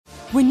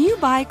When you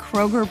buy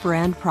Kroger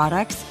brand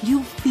products,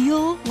 you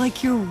feel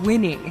like you're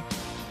winning.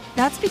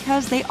 That's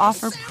because they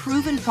offer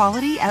proven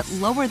quality at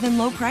lower than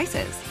low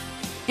prices.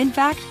 In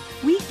fact,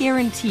 we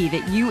guarantee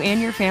that you and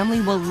your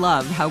family will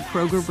love how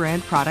Kroger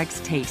brand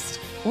products taste,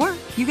 or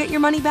you get your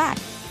money back.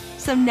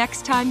 So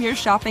next time you're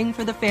shopping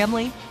for the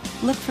family,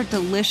 look for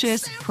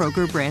delicious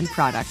Kroger brand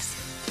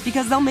products,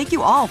 because they'll make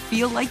you all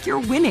feel like you're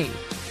winning.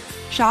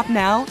 Shop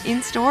now,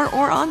 in-store,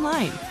 or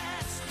online.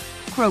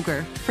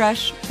 Kroger,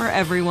 fresh for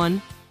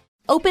everyone.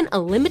 Open a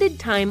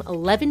limited-time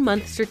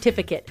 11-month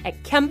certificate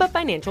at Kemba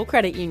Financial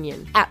Credit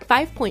Union. At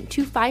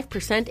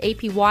 5.25%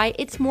 APY,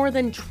 it's more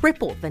than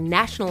triple the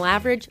national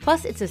average,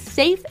 plus it's a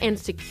safe and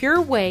secure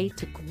way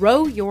to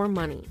grow your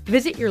money.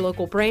 Visit your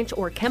local branch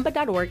or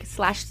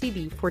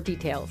kemba.org/CD for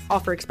details.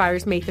 Offer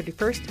expires May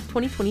 31st,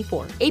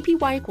 2024.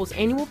 APY equals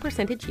annual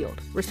percentage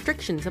yield.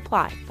 Restrictions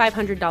apply.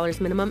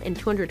 $500 minimum and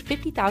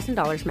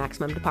 $250,000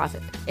 maximum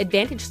deposit.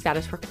 Advantage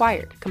status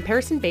required.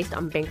 Comparison based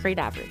on bank rate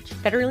average.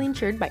 Federally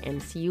insured by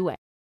NCUA.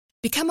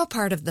 Become a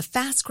part of the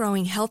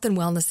fast-growing health and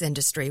wellness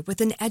industry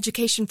with an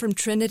education from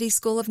Trinity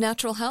School of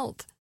Natural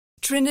Health.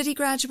 Trinity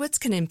graduates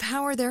can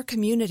empower their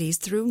communities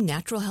through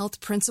natural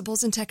health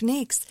principles and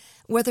techniques,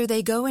 whether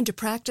they go into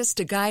practice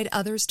to guide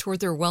others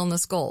toward their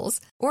wellness goals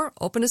or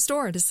open a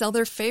store to sell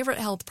their favorite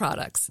health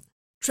products.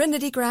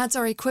 Trinity grads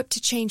are equipped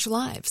to change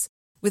lives.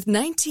 With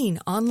 19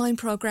 online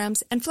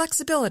programs and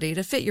flexibility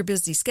to fit your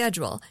busy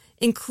schedule,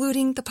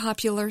 including the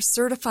popular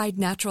Certified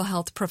Natural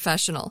Health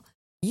Professional,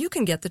 you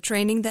can get the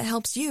training that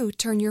helps you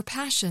turn your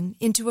passion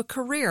into a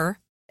career.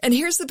 And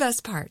here's the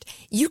best part.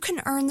 You can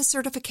earn the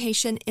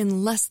certification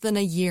in less than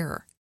a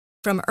year.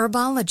 From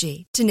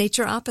herbology to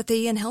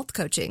naturopathy and health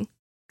coaching,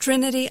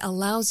 Trinity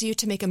allows you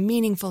to make a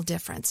meaningful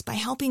difference by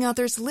helping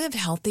others live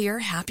healthier,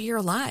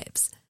 happier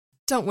lives.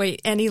 Don't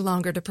wait any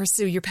longer to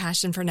pursue your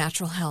passion for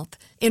natural health.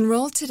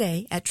 Enroll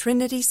today at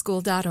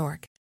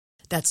trinityschool.org.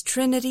 That's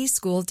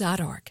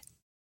trinityschool.org.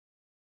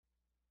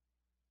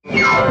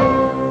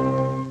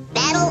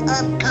 Battle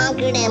of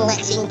Concord and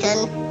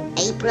Lexington,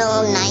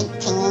 April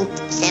 19th,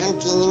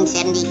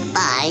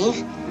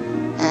 1775.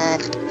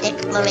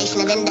 Declaration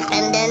of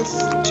Independence,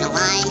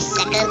 July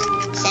 2nd,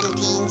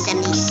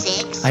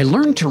 1776. I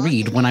learned to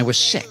read when I was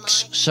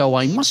 6, so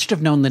I must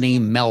have known the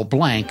name Mel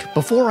Blanc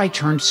before I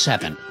turned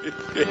 7.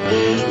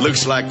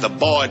 Looks like the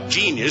boy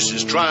genius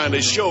is trying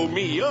to show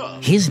me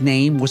up. His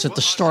name was at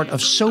the start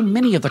of so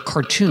many of the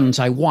cartoons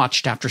I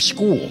watched after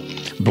school.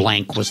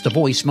 Blanc was the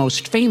voice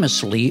most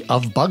famously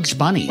of Bugs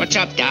Bunny. What's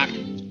up, Doc?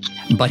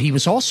 But he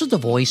was also the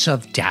voice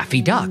of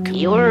Daffy Duck.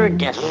 You're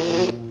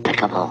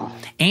despicable.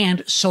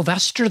 And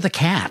Sylvester the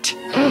Cat.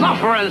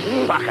 Suffering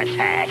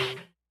succotash.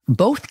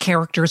 Both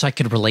characters I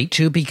could relate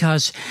to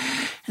because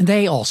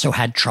they also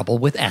had trouble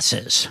with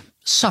S's.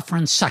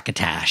 Suffering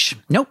succotash.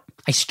 Nope,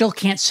 I still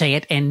can't say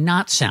it and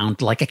not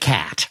sound like a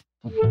cat.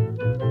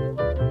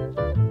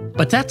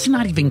 But that's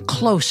not even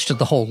close to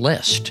the whole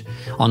list.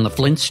 On the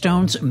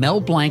Flintstones,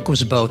 Mel Blanc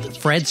was both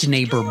Fred's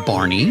neighbor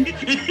Barney.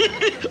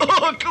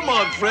 Oh, come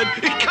on, Fred.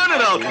 Cut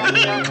it out. Quit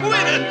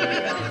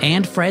it.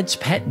 And Fred's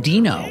pet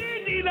Dino.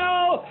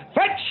 Dino,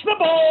 fetch the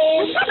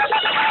ball.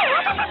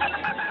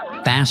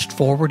 Fast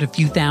forward a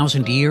few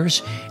thousand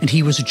years, and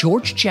he was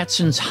George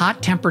Jetson's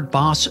hot-tempered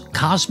boss,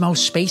 Cosmo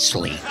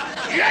Spacely.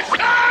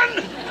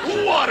 Jetson!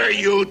 What are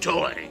you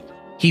doing?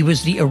 He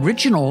was the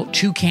original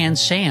Toucan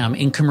Sam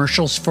in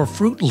commercials for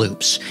Fruit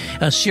Loops,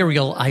 a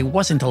cereal I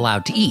wasn't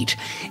allowed to eat,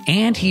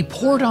 and he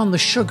poured on the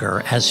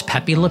sugar as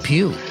Pepe Le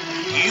Pew.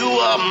 You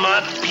are my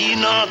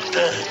peanut.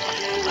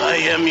 I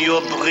am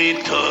your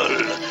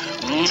brittle.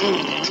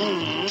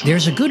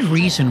 There's a good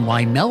reason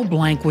why Mel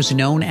Blanc was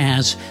known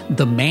as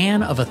the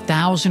man of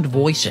 1,000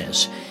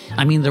 voices.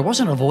 I mean, there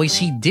wasn't a voice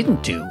he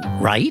didn't do,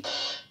 right?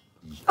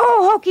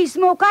 Oh, Hokey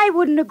Smoke, I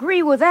wouldn't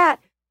agree with that.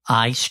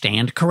 I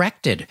stand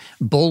corrected.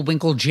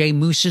 Bullwinkle J.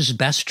 Moose's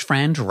best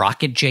friend,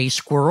 Rocket J.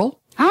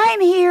 Squirrel.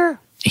 I'm here.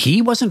 He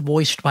wasn't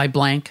voiced by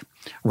Blanc.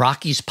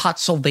 Rocky's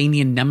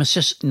Potsylvanian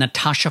nemesis,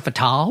 Natasha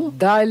Fatale.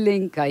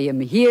 Darling, I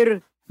am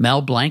here.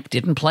 Mel Blanc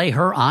didn't play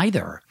her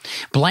either.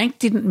 Blanc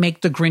didn't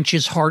make the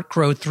Grinch's heart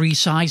grow 3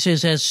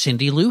 sizes as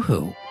Cindy Lou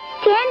Who.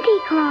 Santa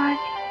Claus,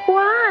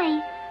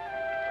 why?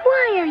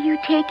 Why are you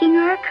taking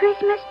our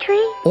Christmas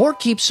tree? Or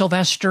keep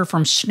Sylvester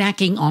from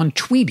snacking on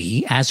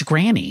Tweety as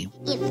Granny.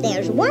 If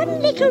there's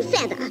one little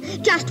feather,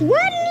 just one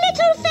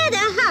little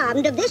feather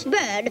harmed of this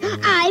bird,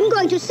 I'm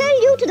going to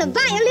sell you to the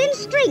violin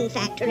string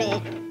factory.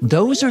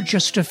 Those are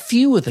just a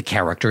few of the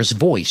characters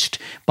voiced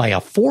by a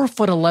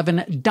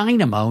 4'11"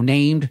 dynamo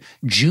named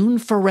June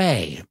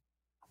Foray.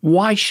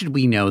 Why should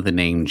we know the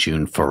name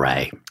June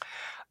Foray?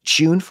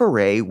 June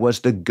Foray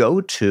was the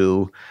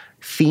go-to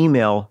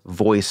female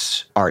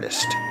voice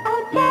artist.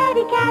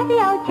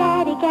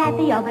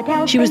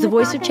 She was the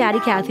voice of Chatty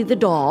Cathy the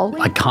doll.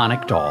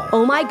 Iconic doll.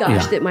 Oh my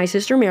gosh, Yeah. that my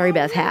sister Mary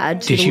Beth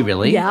had. Did she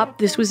really? Yep,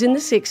 this was in the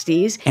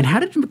 60s. And how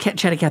did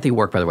Chatty Cathy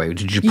work, by the way?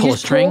 Did you You pull a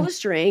just string? pull the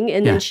string,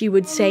 and Yeah. then she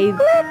would say,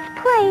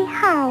 Let's play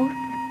house.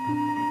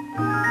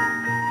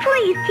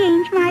 Please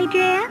change my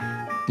dress.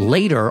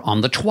 Later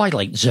on The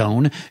Twilight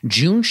Zone,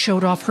 June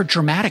showed off her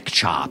dramatic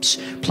chops,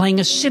 playing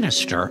a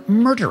sinister,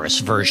 murderous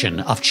version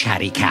of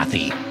Chatty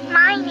Cathy.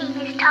 My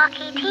name is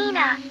Talkie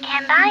Tina,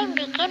 and I'm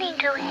beginning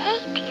to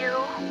hate you.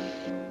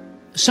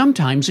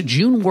 Sometimes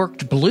June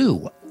worked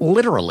blue,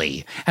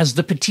 literally, as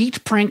the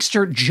petite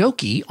prankster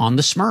Jokey on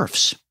the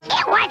Smurfs.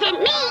 It wasn't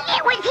me,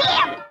 it was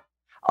him.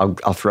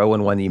 I'll throw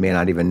in one that you may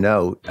not even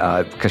know,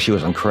 because she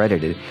was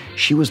uncredited.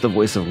 She was the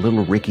voice of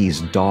Little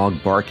Ricky's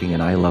dog barking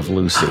in I Love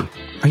Lucy.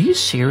 Are you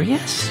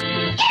serious?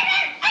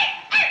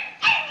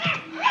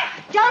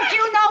 Don't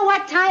you know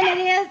what time it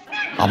is?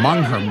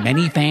 Among her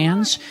many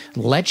fans,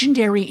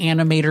 legendary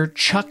animator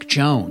Chuck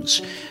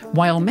Jones.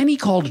 While many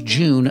called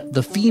June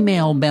the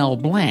female Mel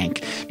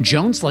Blanc,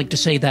 Jones liked to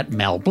say that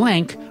Mel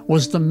Blanc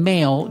was the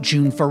male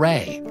June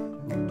Foray.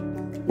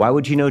 Why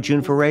would you know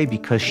June Foray?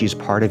 Because she's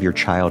part of your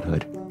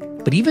childhood.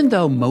 But even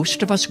though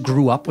most of us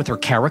grew up with her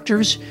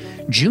characters,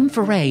 June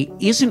Foray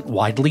isn't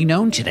widely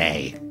known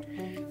today.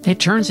 It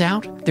turns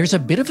out there's a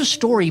bit of a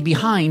story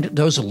behind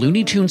those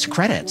Looney Tunes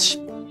credits.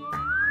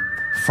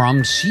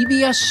 From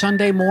CBS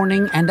Sunday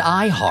Morning and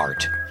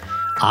iHeart,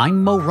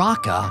 I'm Mo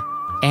Rocca,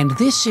 and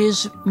this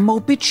is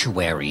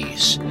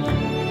Mobituaries.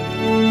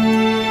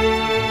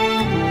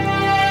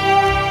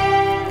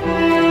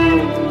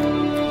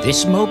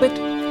 This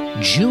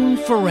Mobit, June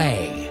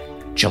Foray,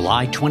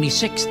 July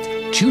 26th,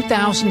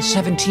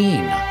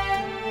 2017,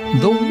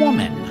 the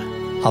woman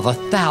of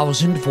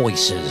 1,000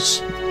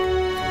 voices.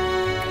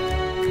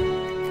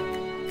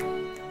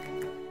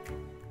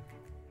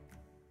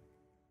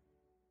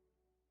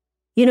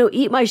 You know,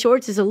 Eat My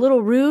Shorts is a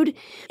little rude,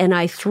 and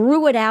I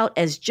threw it out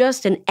as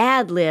just an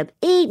ad-lib.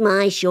 Eat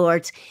my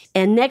shorts.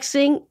 And next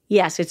thing,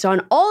 yes, it's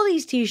on all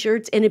these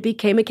T-shirts, and it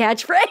became a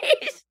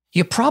catchphrase.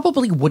 You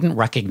probably wouldn't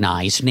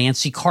recognize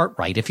Nancy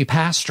Cartwright if you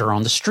passed her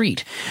on the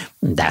street.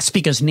 That's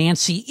because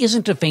Nancy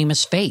isn't a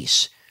famous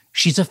face.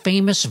 She's a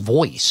famous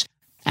voice.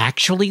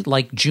 Actually,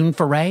 like June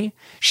Foray,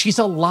 she's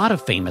a lot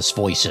of famous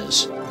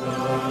voices.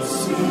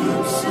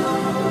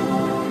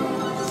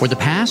 For the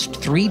past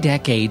 3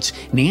 decades,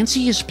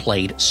 Nancy has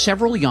played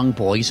several young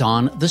boys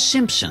on The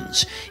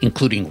Simpsons,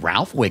 including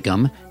Ralph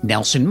Wiggum,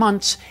 Nelson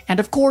Muntz, and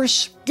of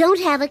course...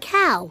 Don't have a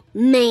cow,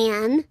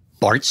 man.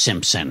 Bart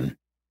Simpson.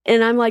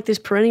 And I'm like this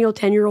perennial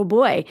 10-year-old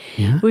boy,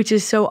 which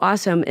is so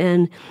awesome.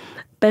 And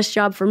best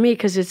job for me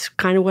because it's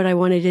kind of what I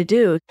wanted to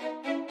do.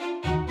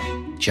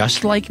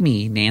 Just like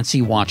me,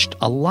 Nancy watched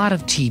a lot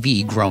of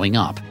TV growing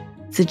up.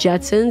 The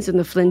Jetsons and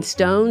the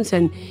Flintstones,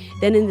 and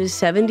then in the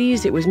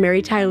 70s, it was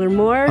Mary Tyler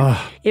Moore.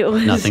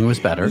 Nothing was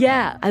better.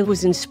 Yeah, I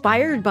was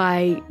inspired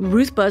by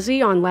Ruth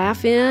Buzzy on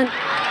Laugh-In. Keep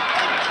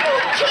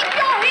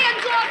your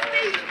hands off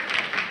me!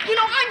 You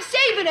know, I'm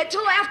saving it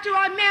till after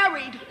I'm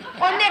married,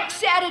 or next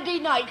Saturday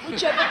night,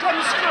 whichever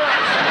comes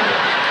first.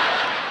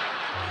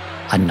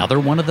 Another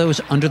one of those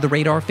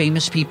under-the-radar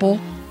famous people,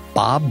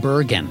 Bob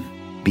Bergen.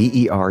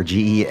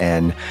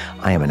 Bergen.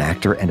 I am an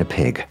actor and a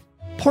pig.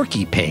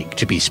 Porky Pig,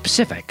 to be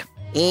specific.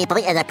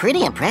 That's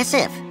pretty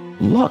impressive.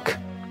 Look,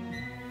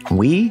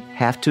 we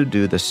have to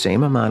do the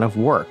same amount of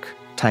work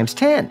times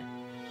 10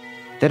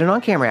 that an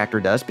on-camera actor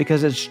does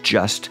because it's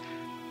just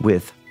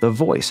with the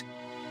voice.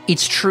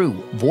 It's true.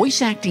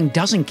 Voice acting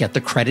doesn't get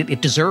the credit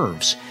it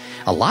deserves.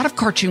 A lot of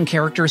cartoon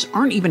characters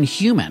aren't even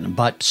human,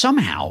 but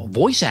somehow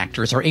voice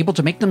actors are able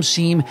to make them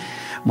seem,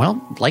 well,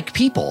 like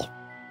people.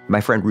 My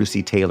friend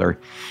Russi Taylor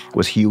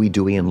was Huey,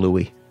 Dewey, and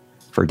Louie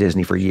for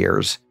Disney for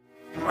years.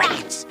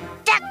 Rats!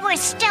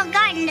 Duckworth's still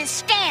guarding the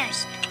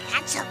stairs.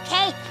 That's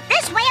okay.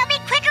 This way I'll be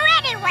quicker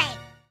anyway.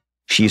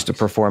 She used to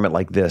perform it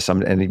like this,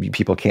 and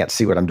people can't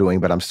see what I'm doing,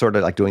 but I'm sort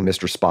of like doing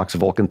Mr. Spock's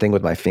Vulcan thing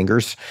with my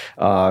fingers.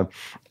 And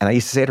I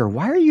used to say to her,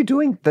 why are you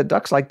doing the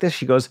ducks like this?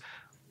 She goes,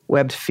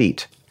 webbed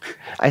feet.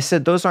 I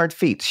said, those aren't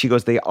feet. She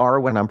goes, they are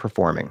when I'm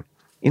performing.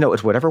 You know,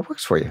 it's whatever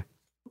works for you.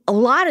 A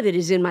lot of it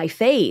is in my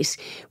face.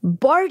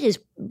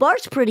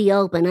 Bart's pretty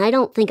open. I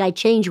don't think I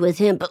change with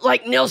him. But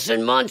like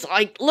Nelson Muntz,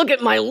 like, look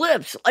at my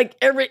lips. Like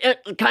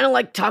kind of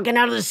like talking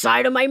out of the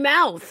side of my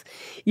mouth,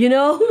 you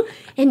know?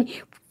 And when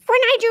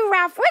I do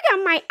Ralph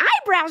Wiggum, my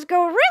eyebrows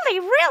go really,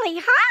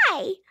 really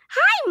high.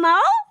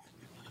 Hi,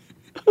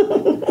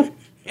 Mo.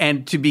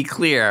 And to be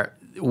clear,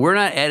 we're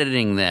not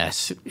editing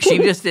this. She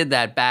just did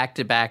that back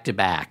to back to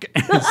back.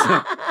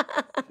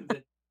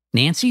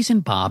 Nancy's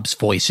and Bob's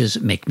voices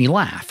make me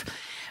laugh.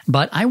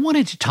 But I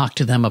wanted to talk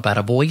to them about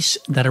a voice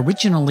that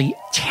originally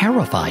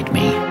terrified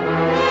me.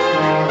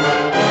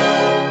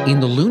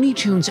 In the Looney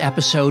Tunes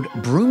episode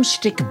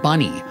Broomstick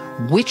Bunny,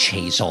 Witch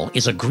Hazel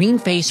is a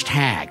green-faced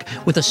hag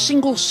with a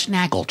single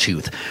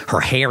snaggletooth.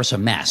 Her hair's a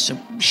mess.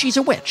 She's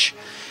a witch.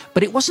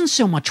 But it wasn't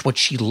so much what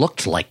she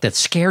looked like that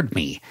scared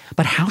me,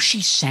 but how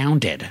she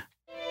sounded.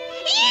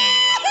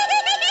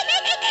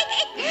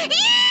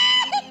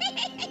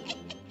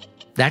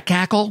 That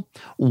cackle,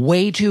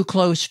 way too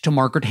close to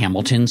Margaret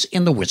Hamilton's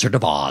in The Wizard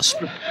of Oz.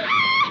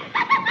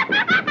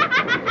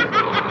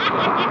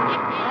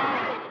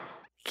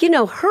 You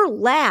know, her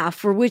laugh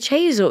for Witch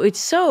Hazel, it's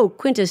so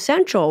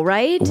quintessential,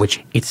 right?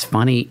 Which, it's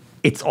funny,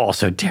 It's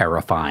also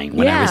terrifying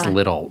when I was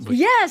little.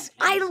 Yes,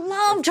 I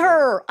loved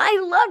her.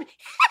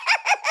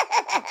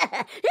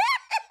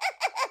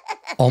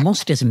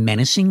 Almost as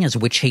menacing as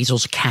Witch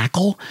Hazel's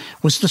cackle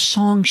was the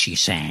song she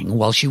sang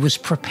while she was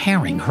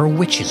preparing her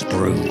witch's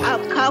brew. A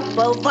cup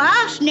of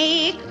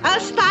arsenic, a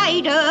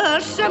spider,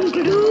 some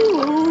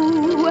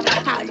glue.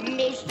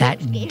 That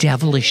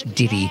devilish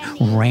ditty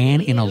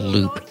ran in a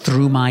loop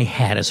through my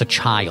head as a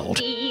child.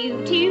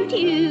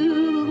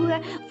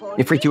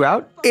 It freaked you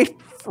out? It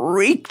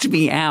freaked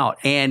me out.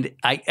 And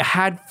I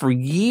had for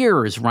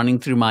years running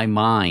through my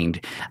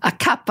mind, a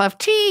cup of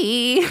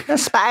tea, a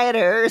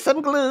spider,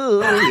 some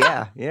glue.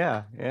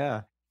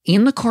 Yeah.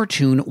 In the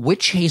cartoon,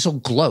 Witch Hazel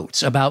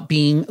gloats about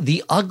being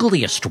the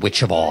ugliest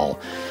witch of all,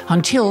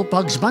 until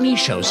Bugs Bunny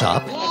shows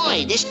up.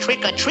 Boy, this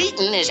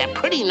trick-or-treating is a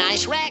pretty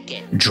nice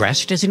racket.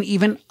 Dressed as an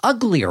even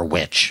uglier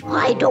witch.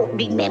 I don't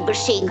remember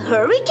seeing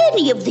her at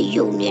any of the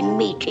union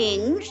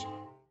meetings.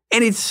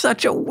 And it's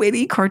such a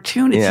witty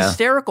cartoon. It's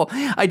hysterical.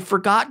 I'd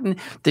forgotten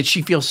that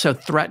she feels so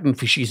threatened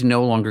because she's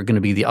no longer going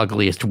to be the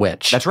ugliest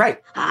witch. That's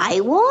right. I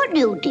warn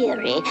you,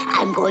 dearie.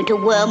 I'm going to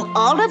worm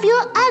all of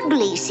your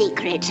ugly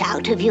secrets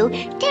out of you.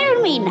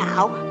 Tell me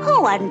now,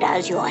 who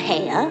undoes your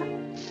hair?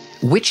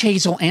 Witch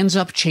Hazel ends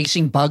up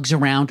chasing Bugs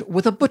around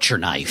with a butcher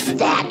knife.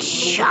 That's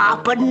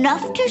sharp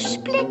enough to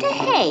split a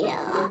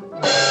hair.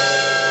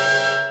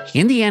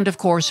 In the end, of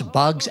course,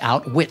 Bugs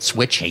outwits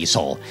Witch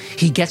Hazel.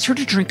 He gets her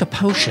to drink a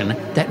potion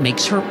that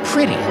makes her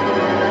pretty.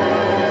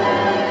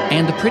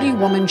 And the pretty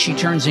woman she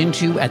turns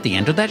into at the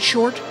end of that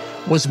short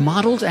was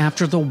modeled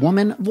after the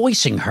woman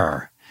voicing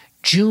her,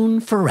 June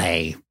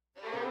Foray.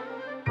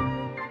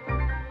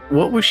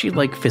 What was she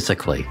like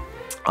physically?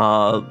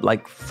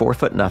 Like 4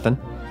 foot nothing.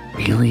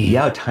 Really?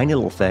 Yeah, a tiny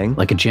little thing.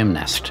 Like a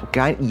gymnast.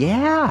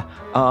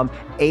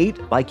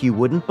 Ate like you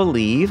wouldn't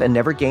believe and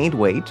never gained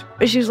weight.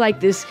 She was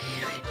like this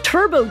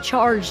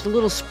turbocharged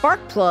little spark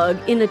plug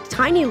in a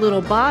tiny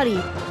little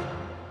body.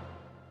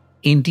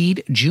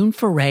 Indeed, June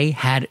Foray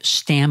had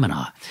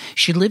stamina.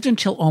 She lived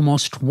until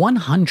almost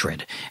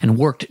 100 and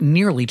worked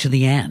nearly to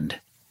the end.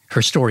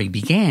 Her story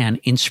began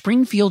in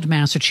Springfield,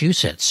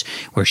 Massachusetts,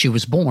 where she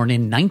was born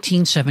in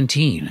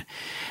 1917.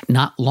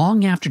 Not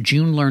long after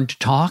June learned to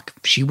talk,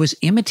 she was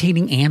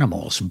imitating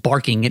animals,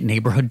 barking at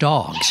neighborhood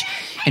dogs,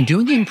 and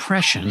doing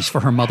impressions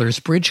for her mother's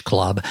bridge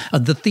club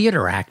of the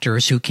theater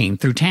actors who came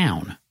through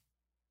town.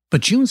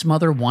 But June's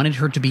mother wanted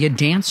her to be a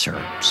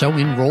dancer, so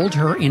enrolled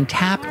her in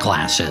tap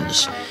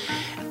classes.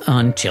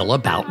 Until a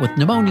bout with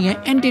pneumonia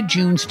ended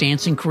June's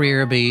dancing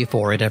career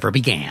before it ever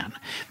began.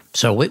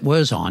 So it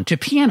was on to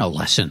piano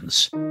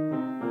lessons.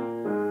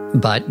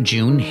 But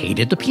June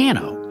hated the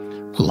piano.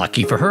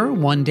 Lucky for her,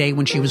 one day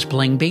when she was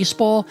playing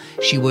baseball,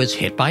 she was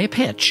hit by a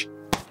pitch.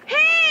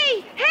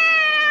 Hey,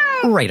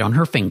 help! Right on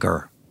her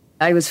finger.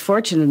 I was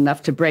fortunate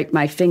enough to break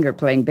my finger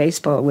playing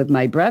baseball with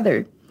my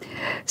brother,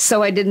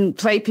 so I didn't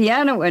play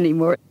piano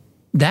anymore.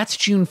 That's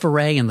June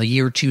Foray in the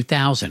year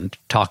 2000,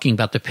 talking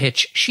about the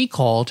pitch she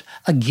called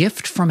a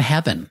gift from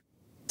heaven.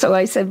 So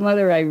I said,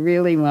 Mother, I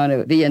really want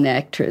to be an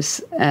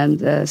actress.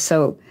 And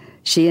so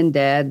she and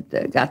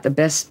Dad got the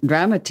best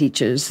drama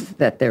teachers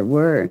that there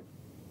were.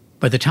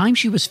 By the time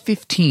she was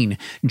 15,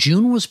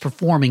 June was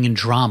performing in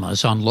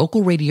dramas on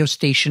local radio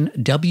station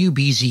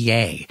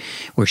WBZA,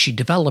 where she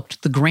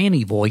developed the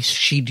granny voice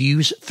she'd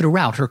use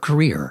throughout her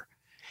career.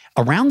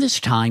 Around this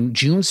time,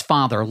 June's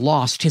father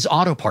lost his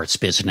auto parts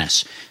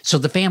business, so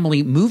the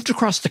family moved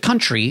across the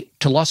country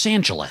to Los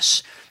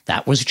Angeles.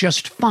 That was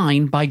just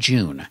fine by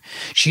June.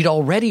 She'd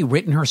already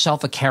written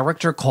herself a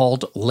character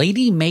called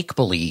Lady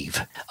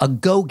Make-Believe, a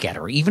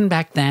go-getter. Even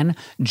back then,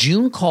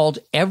 June called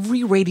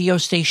every radio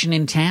station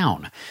in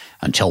town,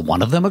 until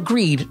one of them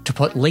agreed to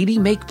put Lady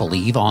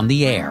Make-Believe on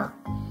the air.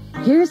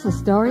 Here's the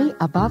story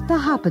about the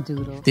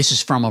Hoppadoodle. This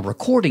is from a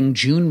recording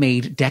June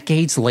made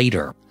decades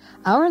later.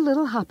 Our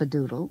little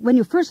Hoppadoodle, when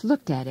you first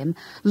looked at him,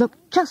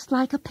 looked just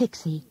like a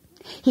pixie.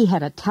 He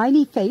had a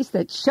tiny face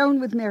that shone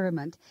with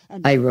merriment.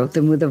 And I wrote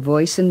them with a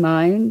voice in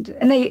mind,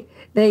 and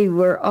they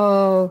were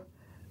all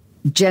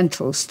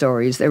gentle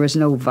stories. There was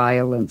no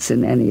violence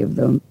in any of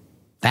them.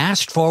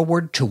 Fast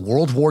forward to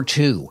World War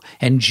II,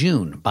 and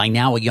June, by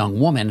now a young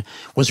woman,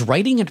 was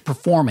writing and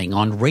performing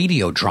on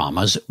radio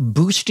dramas,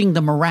 boosting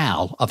the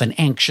morale of an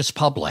anxious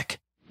public.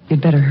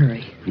 You'd better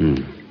hurry.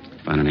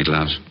 Find any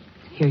gloves?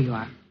 Here you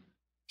are.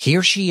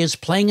 Here she is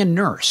playing a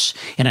nurse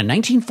in a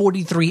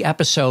 1943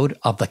 episode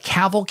of The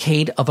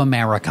Cavalcade of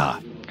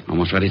America.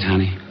 Almost ready,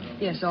 Tiny?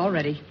 Yes, all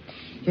ready.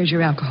 Here's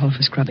your alcohol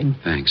for scrubbing.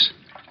 Thanks.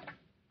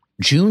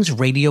 June's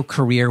radio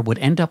career would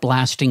end up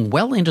lasting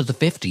well into the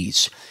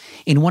 50s.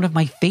 In one of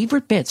my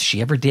favorite bits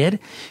she ever did,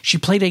 she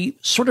played a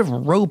sort of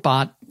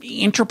robot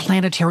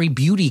interplanetary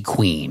beauty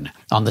queen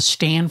on the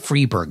Stan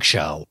Freberg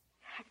Show.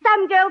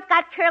 Some girls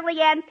got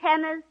curly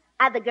antennas.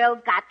 Other girls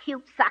got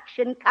cute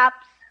suction cups.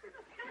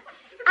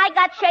 I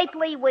got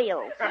shapely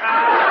wheels.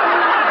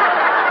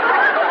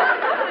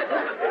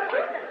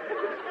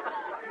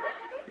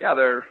 Yeah,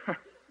 they're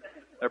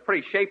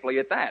pretty shapely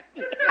at that.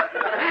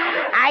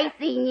 I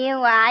seen you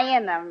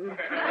eyeing them.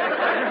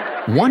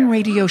 One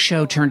radio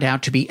show turned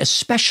out to be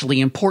especially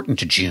important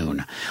to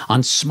June.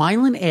 On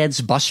Smilin'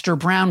 Ed's Buster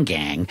Brown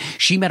Gang,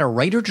 she met a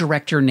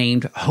writer-director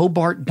named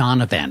Hobart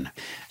Donovan.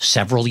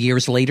 Several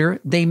years later,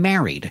 they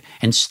married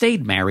and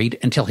stayed married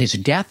until his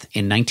death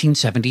in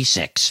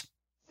 1976.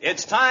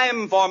 It's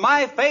time for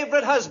My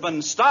Favorite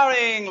Husband,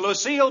 starring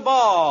Lucille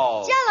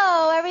Ball.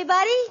 Jello,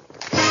 everybody.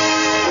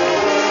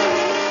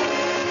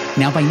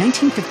 Now, by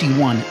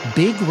 1951,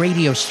 big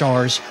radio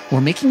stars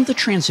were making the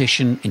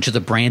transition into the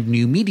brand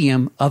new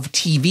medium of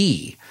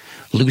TV.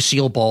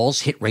 Lucille Ball's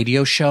hit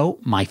radio show,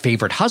 My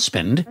Favorite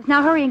Husband,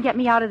 Now hurry and get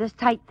me out of this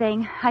tight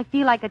thing. I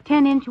feel like a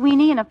 10-inch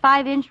weenie in a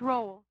 5-inch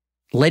roll.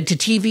 led to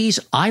TV's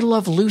I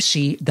Love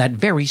Lucy that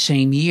very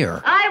same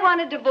year. I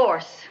want a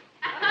divorce.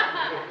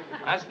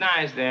 That's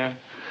nice there.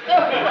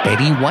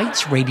 Betty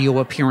White's radio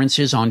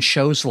appearances on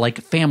shows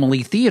like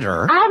Family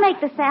Theater I'll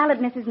make the salad,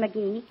 Mrs.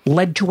 McGee.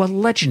 led to a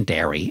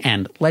legendary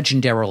and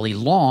legendarily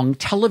long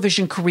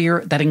television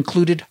career that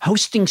included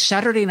hosting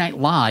Saturday Night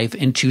Live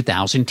in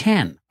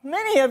 2010.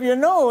 Many of you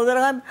know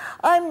that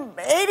I'm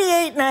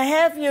 88 and a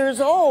half years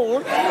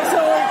old,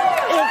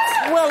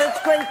 so it's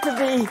great to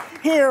be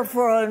here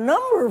for a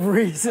number of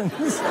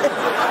reasons.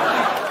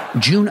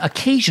 June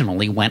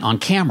occasionally went on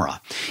camera.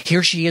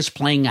 Here she is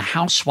playing a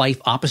housewife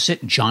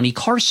opposite Johnny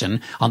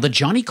Carson on The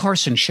Johnny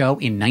Carson Show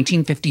in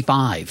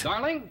 1955.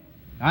 Darling,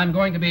 I'm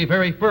going to be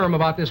very firm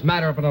about this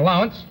matter of an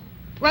allowance.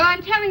 Well,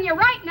 I'm telling you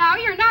right now,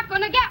 you're not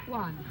going to get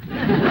one.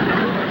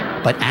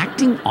 But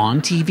acting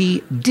on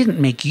TV didn't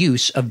make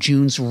use of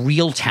June's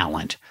real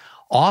talent.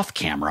 Off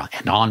camera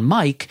and on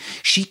mic,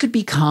 she could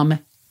become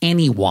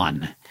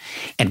anyone.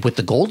 And with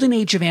the golden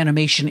age of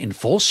animation in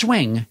full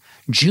swing,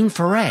 June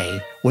Foray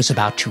was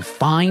about to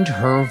find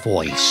her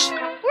voice.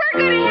 We're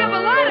going to have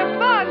a lot of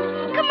fun.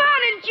 Come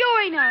on and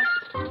join us.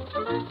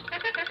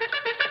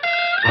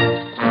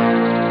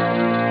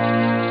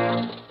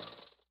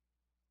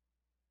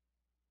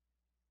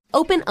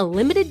 Open a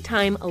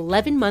limited-time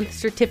 11-month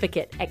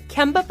certificate at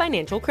Kemba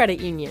Financial Credit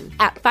Union.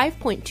 At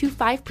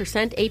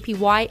 5.25%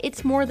 APY,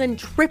 it's more than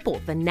triple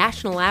the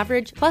national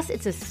average, plus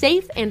it's a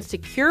safe and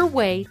secure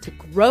way to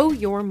grow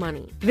your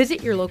money.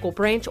 Visit your local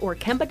branch or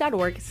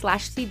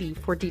kemba.org/cb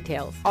for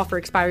details. Offer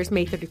expires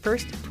May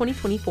 31st,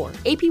 2024.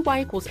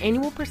 APY equals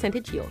annual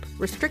percentage yield.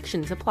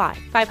 Restrictions apply.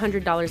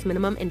 $500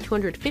 minimum and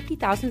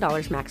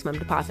 $250,000 maximum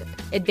deposit.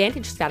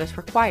 Advantage status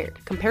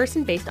required.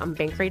 Comparison based on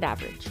bank rate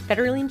average.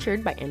 Federally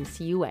insured by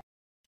NCUA.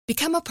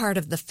 Become a part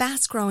of the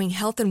fast-growing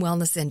health and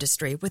wellness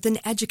industry with an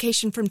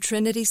education from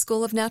Trinity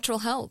School of Natural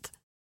Health.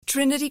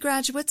 Trinity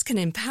graduates can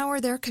empower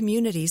their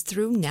communities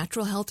through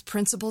natural health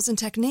principles and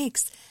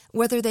techniques,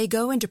 whether they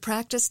go into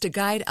practice to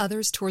guide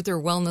others toward their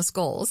wellness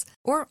goals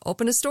or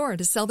open a store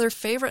to sell their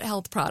favorite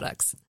health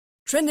products.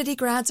 Trinity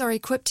grads are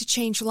equipped to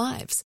change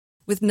lives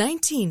with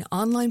 19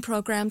 online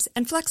programs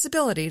and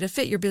flexibility to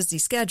fit your busy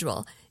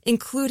schedule,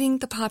 including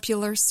the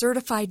popular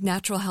Certified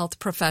Natural Health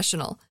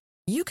Professional.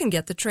 You can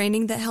get the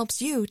training that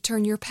helps you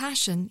turn your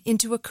passion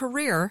into a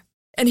career.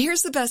 And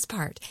here's the best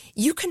part.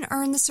 You can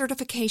earn the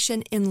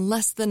certification in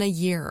less than a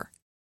year.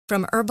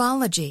 From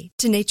herbology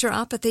to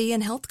naturopathy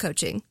and health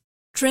coaching,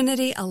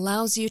 Trinity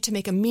allows you to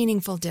make a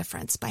meaningful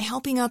difference by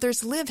helping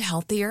others live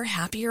healthier,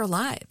 happier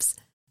lives.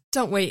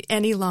 Don't wait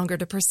any longer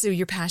to pursue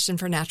your passion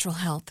for natural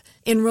health.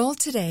 Enroll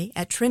today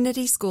at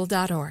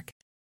trinityschool.org.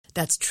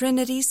 That's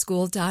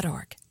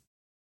trinityschool.org.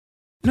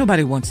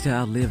 Nobody wants to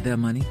outlive their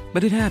money,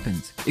 but it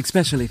happens,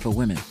 especially for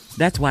women.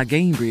 That's why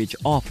Gainbridge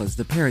offers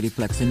the Parity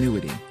Flex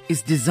annuity.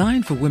 It's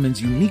designed for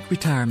women's unique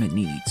retirement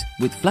needs,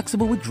 with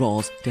flexible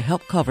withdrawals to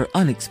help cover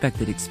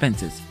unexpected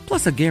expenses,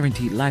 plus a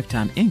guaranteed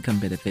lifetime income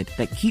benefit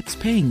that keeps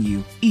paying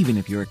you even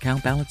if your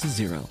account balance is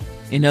zero.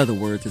 In other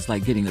words, it's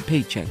like getting a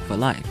paycheck for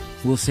life.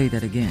 We'll say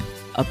that again.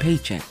 A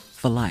paycheck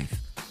for life.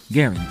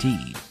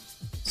 Guaranteed.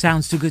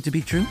 Sounds too good to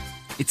be true?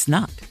 It's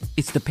not.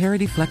 It's the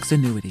Parity Flex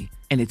annuity.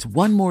 And it's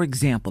one more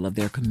example of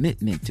their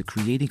commitment to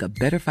creating a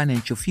better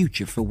financial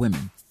future for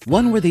women.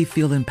 One where they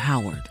feel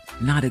empowered,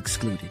 not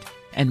excluded,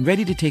 and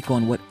ready to take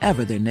on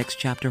whatever their next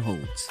chapter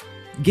holds.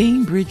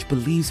 Gainbridge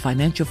believes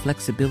financial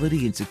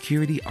flexibility and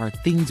security are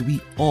things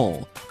we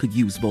all could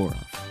use more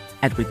of.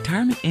 At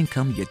retirement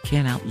income you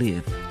can't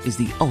outlive is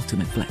the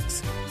ultimate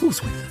flex.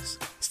 Who's with us?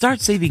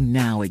 Start saving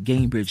now at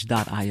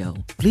Gainbridge.io.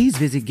 Please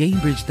visit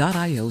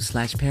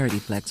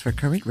Gainbridge.io/ParityFlex for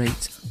current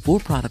rates, for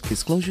product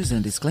disclosures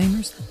and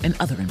disclaimers, and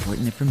other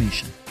important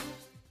information.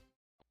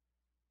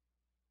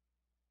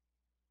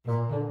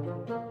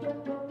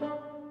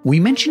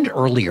 We mentioned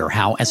earlier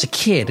how, as a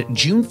kid,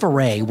 June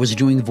Foray was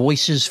doing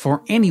voices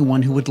for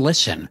anyone who would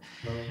listen.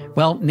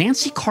 Well,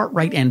 Nancy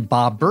Cartwright and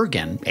Bob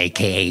Bergen,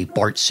 a.k.a.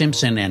 Bart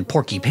Simpson and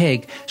Porky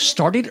Pig,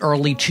 started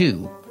early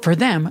too. For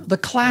them, the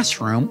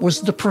classroom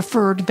was the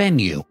preferred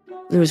venue.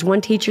 There was one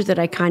teacher that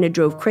I kind of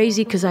drove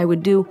crazy because I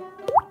would do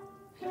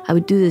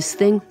this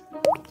thing.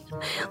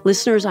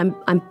 Listeners, I'm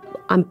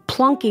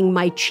plunking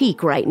my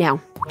cheek right now.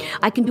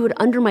 I can do it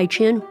under my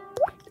chin.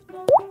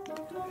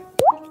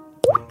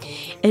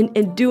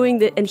 and doing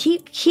the, and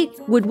he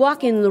would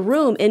walk in the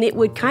room and it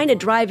would kind of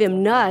drive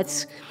him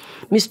nuts,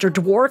 Mr.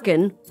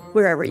 Dworkin,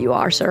 wherever you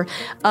are, sir.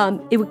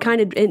 It would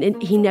kind of,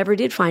 and he never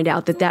did find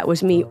out that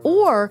was me.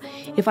 Or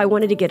if I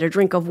wanted to get a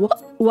drink of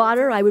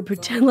water, I would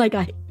pretend like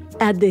I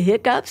had the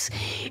hiccups.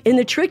 And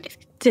the trick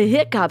to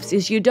hiccups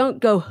is you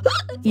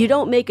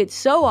don't make it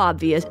so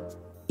obvious.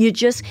 You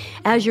just,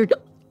 as you're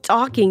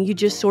talking, you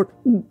just sort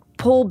of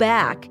pull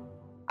back.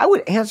 I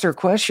would answer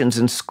questions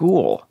in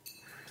school,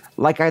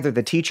 like either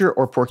the teacher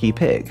or Porky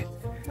Pig,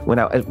 when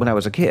I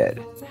was a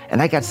kid.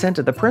 And I got sent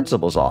to the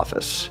principal's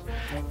office.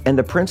 And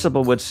the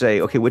principal would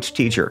say, okay, which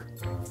teacher?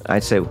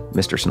 I'd say,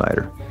 Mr.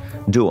 Snyder.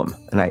 Do him.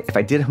 And if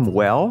I did him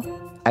well,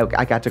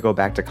 I got to go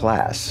back to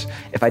class.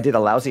 If I did a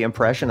lousy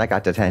impression, I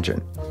got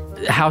detention.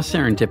 How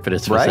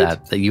serendipitous was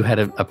that you had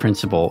a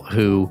principal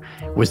who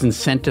was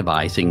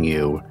incentivizing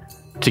you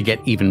to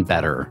get even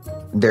better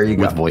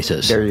with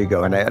voices? There you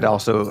go. And it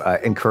also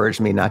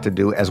encouraged me not to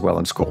do as well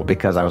in school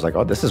because I was like,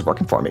 oh, this is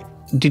working for me.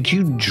 Did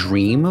you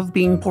dream of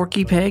being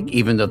Porky Pig,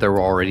 even though there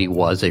already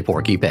was a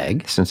Porky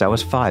Pig? Since I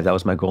was 5, that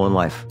was my goal in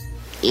life.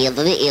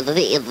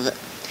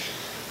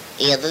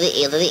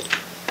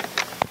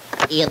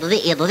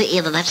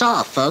 That's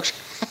all, folks.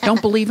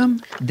 Don't believe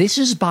him? This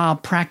is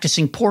Bob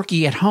practicing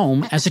Porky at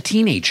home as a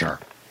teenager.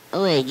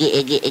 Oh,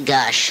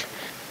 gosh.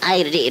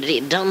 I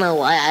don't know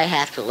why I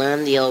have to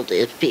learn the old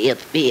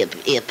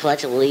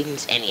Pledge of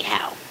Allegiance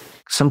anyhow.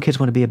 Some kids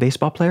want to be a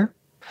baseball player.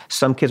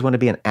 Some kids want to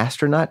be an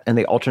astronaut, and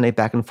they alternate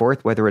back and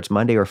forth, whether it's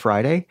Monday or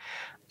Friday.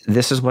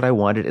 This is what I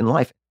wanted in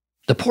life.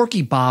 The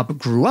Porky Bob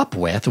grew up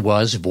with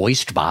was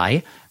voiced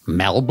by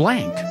Mel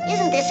Blanc.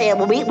 Isn't this a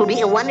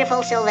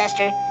wonderful,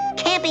 Sylvester?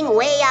 Camping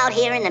way out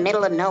here in the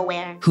middle of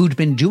nowhere. Who'd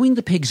been doing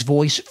the pig's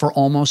voice for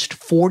almost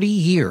 40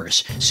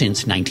 years,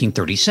 since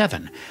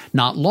 1937,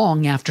 not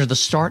long after the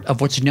start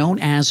of what's known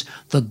as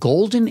the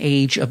Golden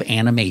Age of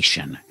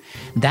animation.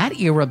 That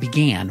era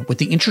began with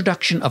the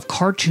introduction of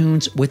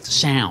cartoons with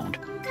sound.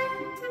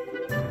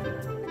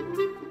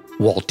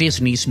 Walt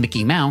Disney's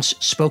Mickey Mouse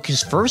spoke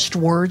his first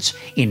words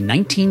in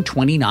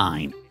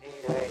 1929.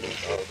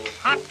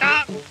 Hot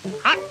dog!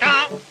 Hot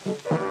dog!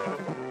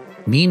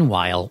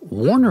 Meanwhile,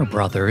 Warner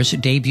Brothers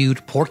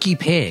debuted Porky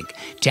Pig,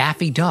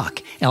 Daffy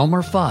Duck,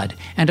 Elmer Fudd,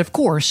 and of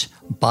course,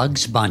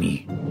 Bugs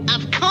Bunny.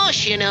 Of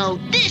course,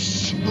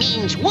 this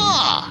means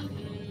war.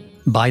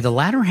 By the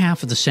latter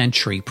half of the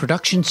century,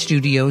 production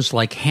studios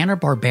like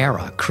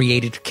Hanna-Barbera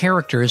created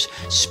characters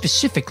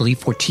specifically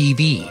for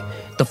TV.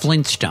 The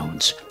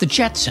Flintstones, the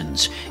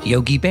Jetsons,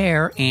 Yogi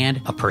Bear,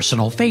 and a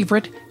personal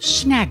favorite,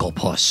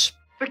 Snagglepuss.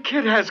 The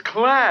kid has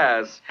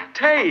class,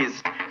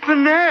 taste,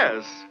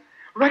 finesse,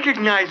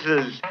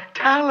 recognizes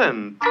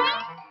talent.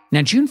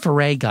 Now, June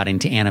Foray got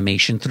into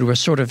animation through a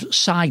sort of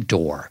side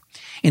door.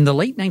 In the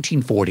late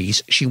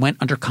 1940s, she went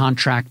under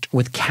contract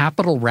with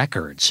Capitol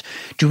Records,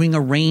 doing a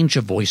range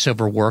of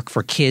voiceover work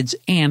for kids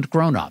and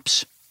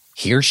grown-ups.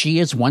 Here she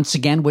is once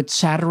again with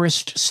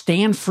satirist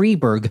Stan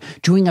Freberg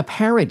doing a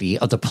parody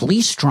of the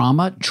police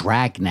drama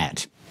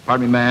Dragnet.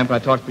 Pardon me, ma'am. Can I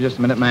talk to you for just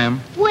a minute, ma'am?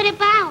 What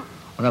about?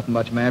 Well, nothing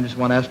much, ma'am. Just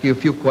want to ask you a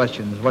few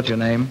questions. What's your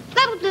name?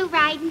 Little Blue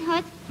Riding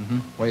Hood. Mm-hmm.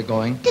 Where are you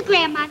going? To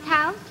Grandma's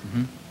house.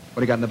 Mm-hmm. What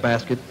do you got in the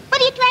basket?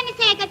 What are you trying to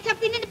say? I got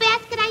something in the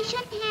basket I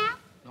shouldn't have?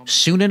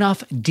 Soon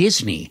enough,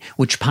 Disney,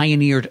 which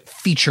pioneered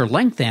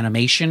feature-length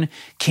animation,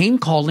 came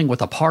calling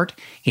with a part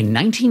in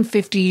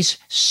 1950's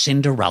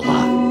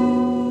Cinderella.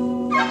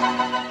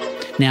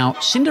 Now,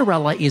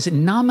 Cinderella is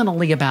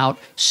nominally about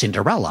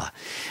Cinderella,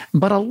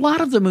 but a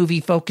lot of the movie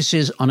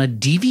focuses on a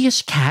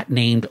devious cat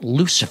named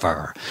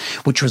Lucifer,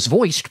 which was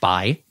voiced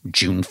by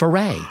June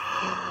Foray.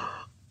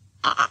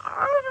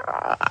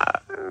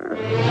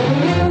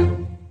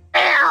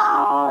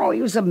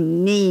 He was a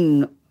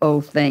mean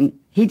old thing.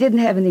 He didn't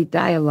have any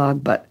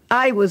dialogue, but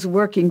I was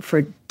working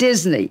for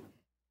Disney.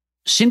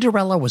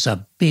 Cinderella was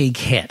a big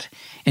hit,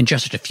 and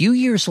just a few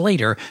years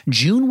later,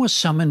 June was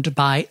summoned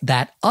by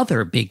that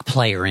other big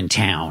player in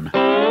town.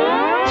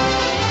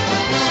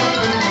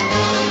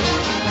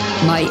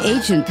 My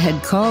agent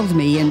had called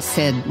me and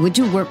said, would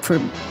you work for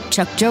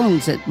Chuck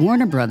Jones at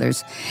Warner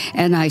Brothers?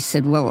 And I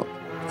said, well,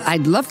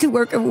 I'd love to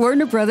work at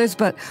Warner Brothers,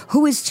 but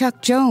who is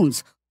Chuck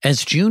Jones?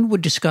 As June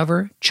would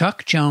discover,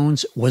 Chuck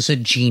Jones was a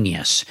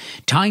genius.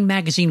 Time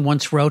magazine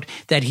once wrote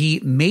that he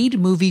made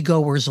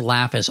moviegoers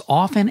laugh as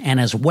often and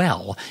as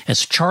well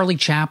as Charlie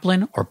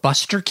Chaplin or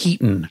Buster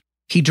Keaton.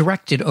 He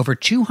directed over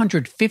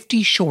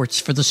 250 shorts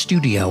for the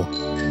studio,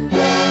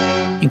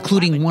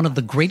 including one of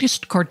the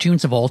greatest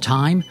cartoons of all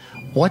time,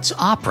 What's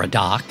Opera,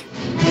 Doc?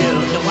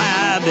 Kill the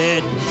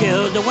wabbit,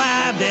 kill the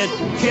wabbit,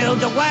 kill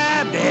the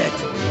wabbit.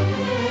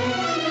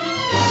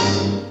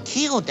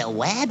 Kill the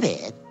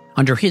wabbit?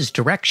 Under his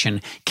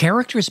direction,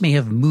 characters may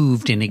have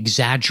moved in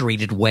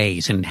exaggerated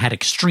ways and had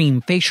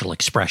extreme facial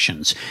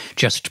expressions.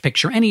 Just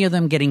picture any of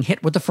them getting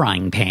hit with a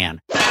frying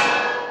pan.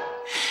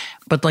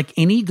 But like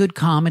any good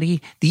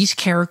comedy, these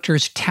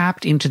characters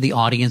tapped into the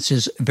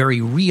audience's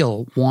very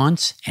real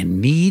wants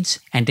and needs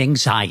and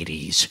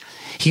anxieties.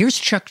 Here's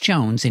Chuck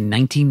Jones in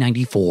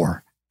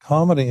 1994.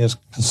 Comedy is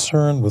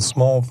concerned with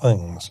small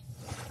things.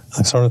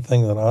 the sort of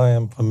thing that I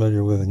am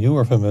familiar with and you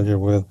are familiar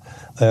with,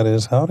 that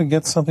is how to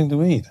get something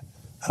to eat,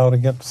 how to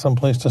get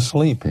someplace to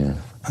sleep,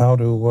 how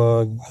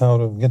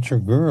to get your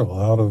girl,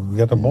 how to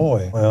get a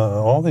boy.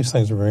 All these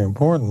things are very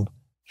important.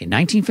 In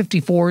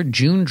 1954,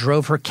 June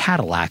drove her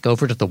Cadillac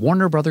over to the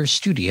Warner Brothers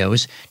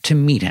studios to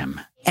meet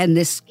him. And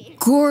this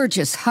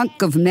gorgeous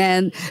hunk of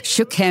man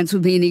shook hands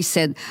with me and he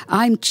said,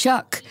 "I'm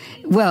Chuck."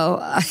 Well,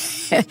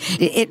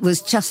 it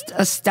was just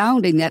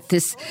astounding that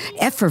this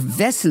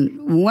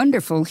effervescent,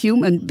 wonderful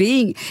human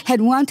being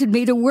had wanted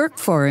me to work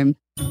for him.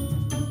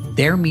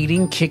 Their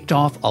meeting kicked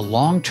off a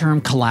long-term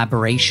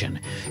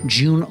collaboration.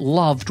 June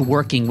loved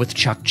working with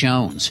Chuck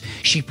Jones.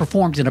 She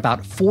performed in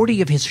about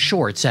 40 of his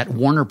shorts at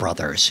Warner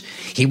Brothers.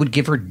 He would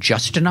give her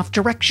just enough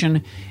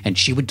direction, and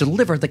she would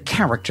deliver the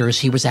characters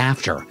he was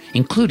after,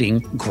 including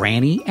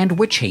Granny and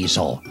Witch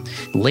Hazel.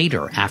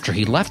 Later, after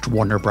he left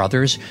Warner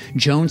Brothers,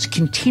 Jones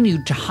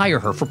continued to hire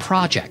her for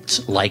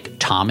projects like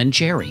Tom and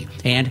Jerry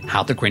and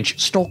How the Grinch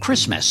Stole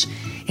Christmas,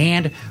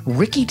 and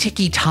Rikki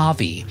Tikki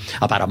Tavi,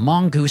 about a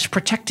mongoose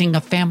protecting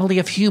a family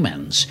of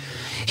humans.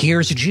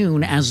 Here's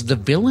June as the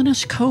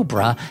villainous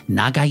cobra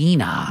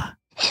Nagaina.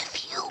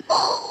 If you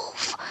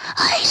move,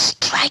 I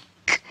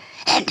strike.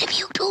 And if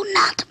you do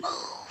not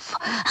move,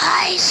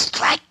 I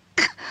strike.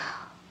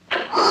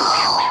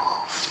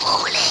 Oh,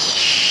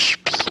 foolish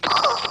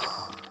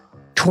people.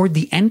 Toward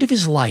the end of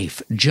his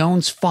life,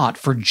 Jones fought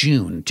for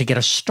June to get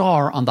a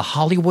star on the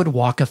Hollywood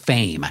Walk of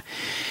Fame.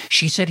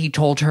 She said he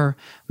told her,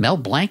 "Mel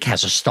Blanc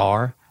has a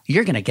star.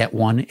 You're going to get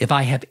one if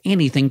I have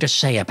anything to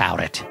say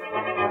about it."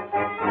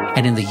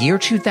 And in the year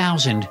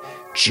 2000,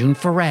 June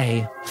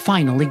Foray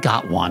finally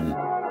got one.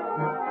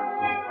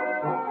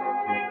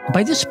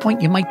 By this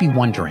point, you might be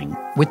wondering,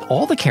 with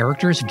all the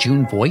characters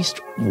June voiced,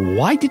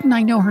 why didn't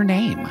I know her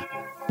name?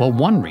 Well,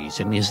 one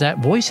reason is that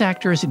voice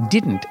actors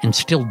didn't and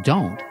still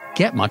don't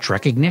get much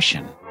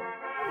recognition.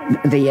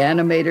 The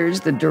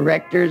animators, the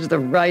directors, the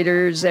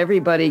writers,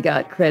 everybody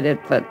got credit,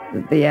 but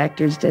the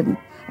actors didn't.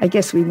 I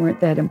guess we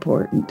weren't that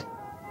important.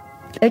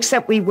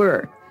 Except we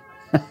were.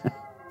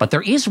 But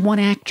there is one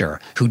actor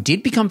who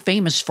did become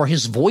famous for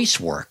his voice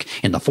work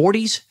in the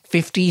 40s,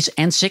 50s,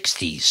 and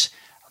 60s,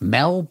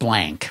 Mel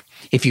Blanc.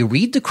 If you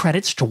read the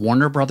credits to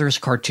Warner Brothers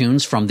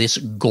cartoons from this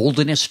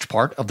goldenest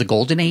part of the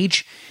Golden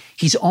Age,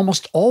 he's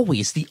almost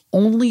always the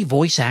only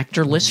voice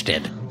actor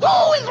listed.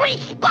 Who is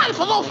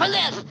responsible for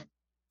this?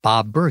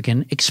 Bob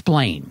Bergen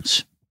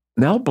explains.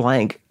 Mel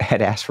Blanc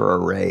had asked for a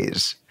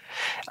raise,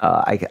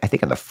 I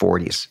think in the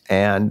 40s,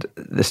 and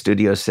the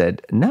studio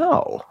said,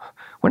 "No,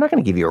 we're not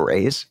going to give you a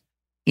raise."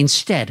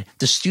 Instead,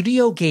 the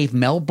studio gave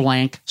Mel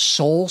Blanc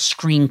sole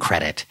screen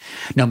credit.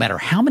 No matter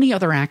how many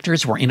other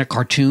actors were in a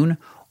cartoon,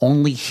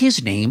 only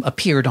his name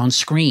appeared on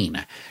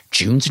screen.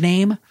 June's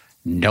name,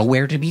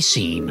 nowhere to be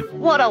seen.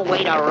 What a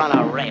way to run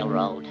a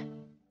railroad.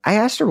 I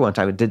asked her one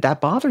time, "Did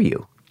that bother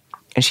you?"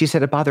 And she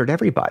said it bothered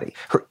everybody.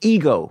 Her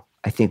ego,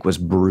 I think, was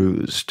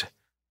bruised.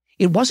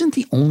 It wasn't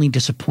the only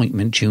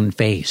disappointment June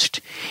faced.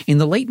 In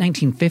the late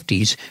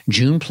 1950s,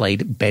 June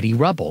played Betty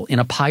Rubble in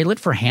a pilot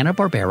for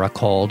Hanna-Barbera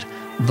called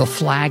The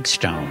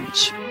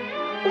Flagstones.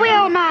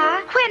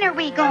 Wilma, when are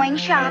we going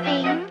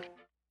shopping?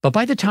 But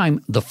by the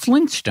time The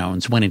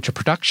Flintstones went into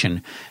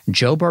production,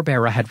 Joe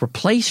Barbera had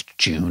replaced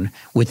June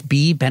with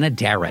Bea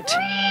Benaderet.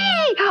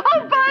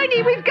 Oh,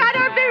 Barney, we've got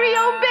our very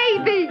own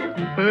baby.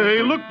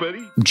 Hey, look,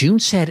 Betty. June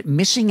said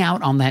missing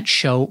out on that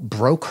show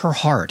broke her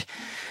heart.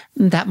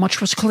 That much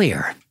was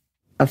clear.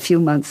 A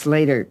few months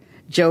later,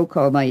 Joe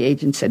called my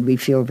agent and said, "We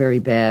feel very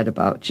bad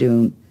about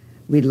June.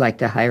 We'd like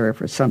to hire her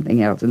for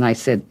something else." And I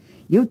said,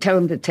 "You tell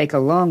him to take a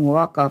long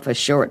walk off a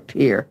short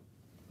pier."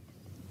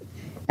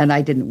 And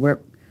I didn't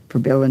work for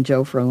Bill and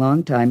Joe for a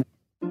long time.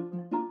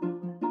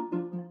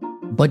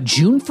 But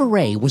June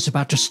Foray was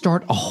about to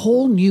start a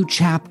whole new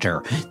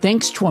chapter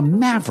thanks to a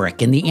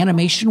maverick in the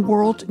animation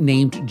world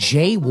named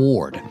Jay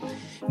Ward.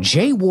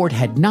 Jay Ward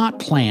had not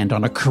planned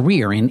on a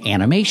career in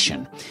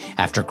animation.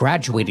 After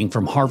graduating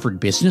from Harvard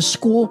Business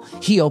School,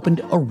 he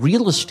opened a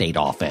real estate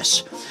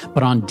office.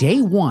 But on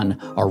day one,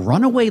 a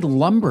runaway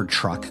lumber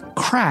truck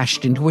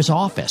crashed into his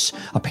office,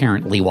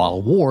 apparently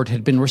while Ward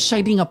had been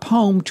reciting a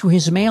poem to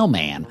his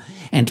mailman,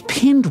 and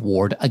pinned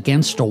Ward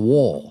against a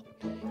wall.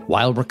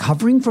 While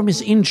recovering from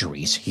his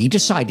injuries, he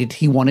decided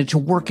he wanted to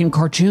work in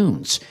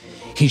cartoons.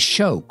 His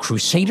show,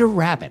 Crusader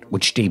Rabbit,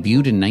 which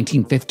debuted in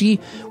 1950,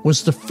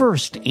 was the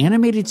first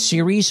animated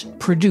series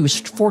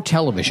produced for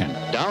television.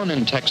 Down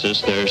in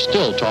Texas, they're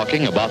still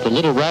talking about the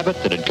little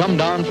rabbit that had come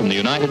down from the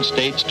United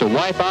States to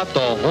wipe out the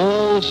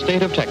whole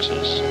state of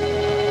Texas.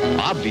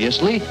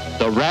 Obviously,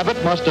 the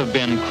rabbit must have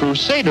been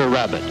Crusader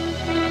Rabbit,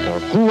 or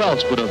who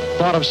else would have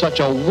thought of such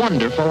a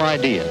wonderful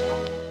idea?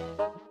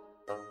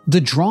 The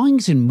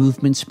drawings and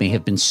movements may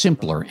have been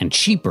simpler and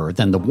cheaper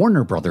than the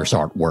Warner Brothers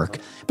artwork,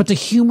 but the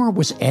humor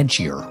was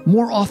edgier,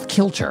 more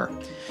off-kilter.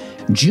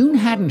 June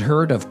hadn't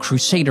heard of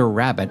Crusader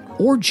Rabbit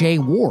or Jay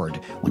Ward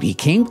when he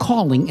came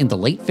calling in the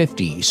late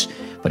 50s,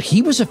 but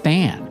he was a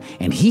fan,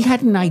 and he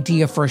had an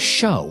idea for a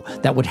show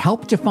that would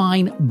help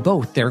define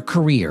both their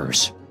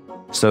careers.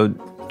 So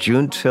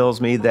June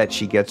tells me that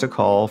she gets a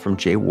call from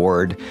Jay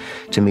Ward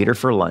to meet her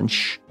for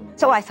lunch.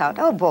 So I thought,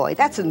 oh boy,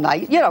 that's a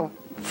nice,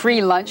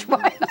 free lunch,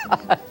 why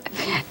not?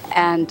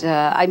 And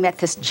I met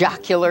this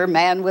jocular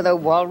man with a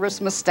walrus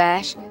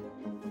mustache.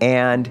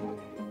 And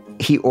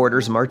he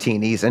orders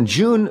martinis. And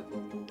June,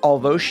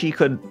 although she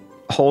could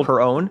hold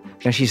her own,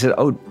 and she said,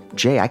 oh,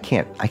 Jay, I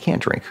can't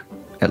drink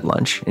at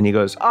lunch. And he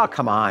goes, oh,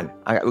 come on,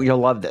 you'll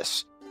love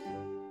this.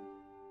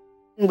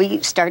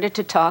 We started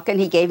to talk, and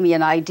he gave me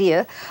an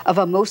idea of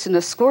a moose and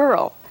a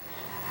squirrel,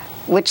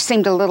 which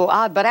seemed a little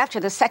odd. But after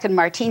the second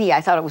martini, I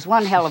thought it was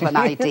one hell of an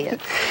idea.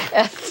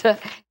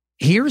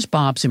 Here's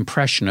Bob's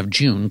impression of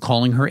June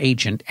calling her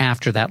agent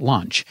after that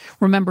lunch.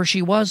 Remember,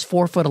 she was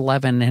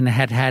 4'11" and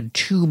had had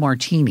 2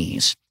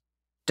 martinis.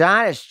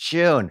 Don, it's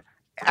June.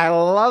 I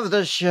love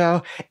the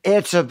show.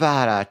 It's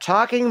about a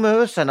talking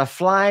moose and a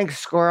flying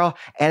squirrel,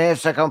 and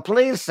it's a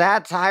complete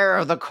satire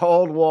of the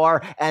Cold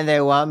War, and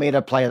they want me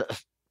to play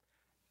this.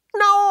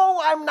 No,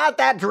 I'm not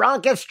that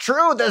drunk. It's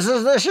true. This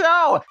is the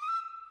show.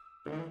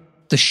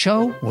 The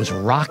show was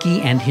Rocky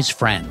and His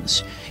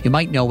Friends. You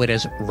might know it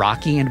as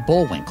Rocky and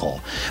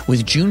Bullwinkle,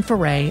 with June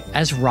Foray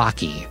as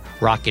Rocky.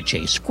 Rocket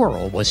J.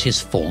 Squirrel was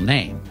his full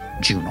name.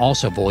 June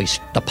also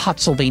voiced the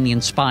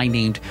Pottsylvanian spy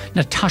named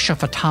Natasha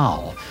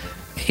Fatale.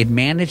 It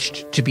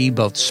managed to be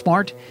both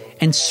smart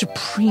and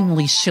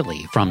supremely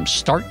silly from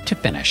start to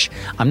finish.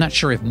 I'm not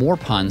sure if more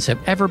puns have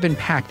ever been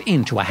packed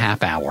into a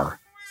half hour.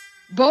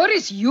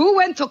 Boris, you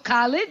went to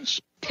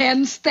college?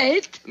 Penn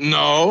State?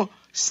 No,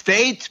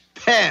 State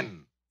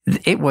Penn.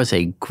 It was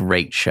a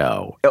great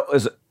show. It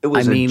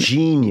was a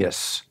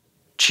genius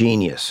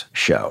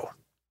show.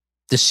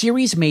 The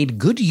series made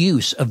good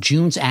use of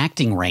June's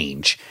acting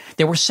range.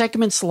 There were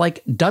segments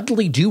like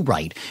Dudley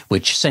Do-Right,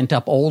 which sent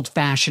up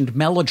old-fashioned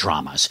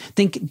melodramas.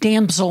 Think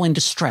damsel in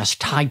distress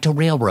tied to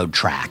railroad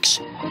tracks.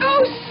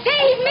 Oh,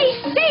 save me!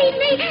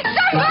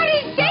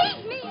 Somebody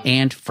save me!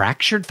 And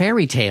fractured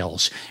fairy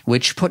tales,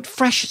 which put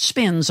fresh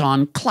spins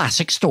on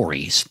classic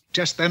stories.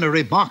 Just then a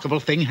remarkable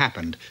thing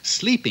happened.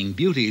 Sleeping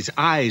Beauty's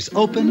eyes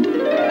opened,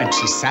 and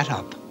she sat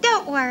up.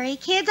 Don't worry,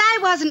 kids. I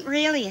wasn't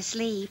really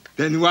asleep.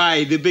 Then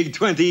why the big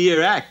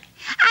 20-year act?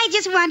 I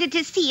just wanted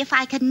to see if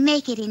I could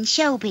make it in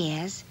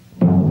showbiz.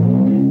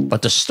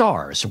 But the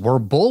stars were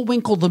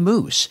Bullwinkle the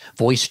Moose,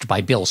 voiced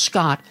by Bill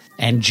Scott,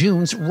 and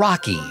June's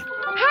Rocky.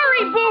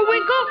 Hurry,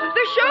 Bullwinkle!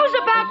 The show's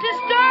about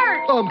to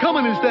start! I'm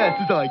coming as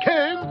fast as I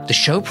can. The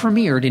show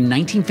premiered in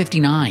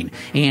 1959,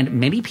 and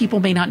many people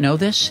may not know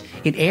this.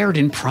 It aired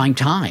in prime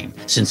time,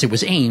 since it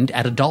was aimed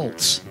at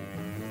adults.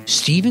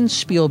 Steven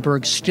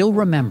Spielberg still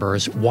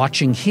remembers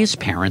watching his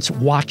parents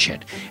watch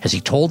it, as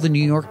he told the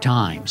New York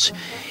Times.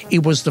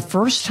 It was the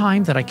first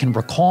time that I can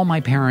recall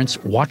my parents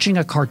watching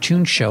a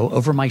cartoon show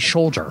over my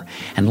shoulder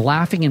and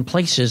laughing in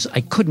places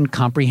I couldn't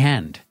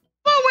comprehend.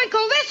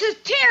 Bullwinkle, this is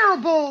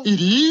terrible!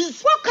 It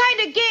is? What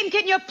kind of game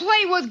can you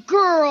play with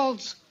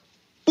girls?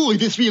 Boy,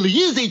 this really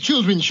is a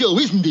children's show,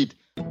 isn't it?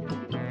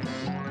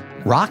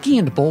 Rocky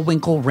and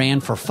Bullwinkle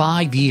ran for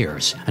 5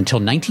 years, until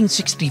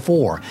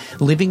 1964,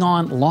 living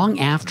on long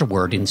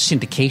afterward in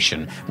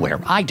syndication,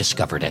 where I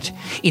discovered it.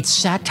 Its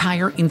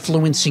satire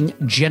influencing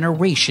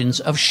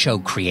generations of show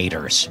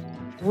creators.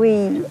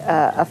 We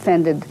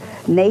offended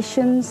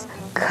nations,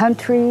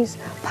 countries,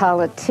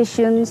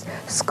 politicians,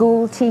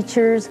 school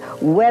teachers,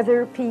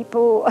 weather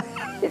people,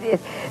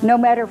 no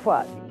matter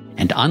what.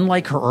 And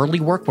unlike her early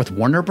work with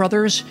Warner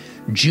Brothers,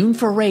 June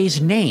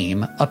Foray's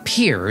name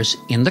appears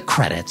in the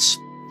credits.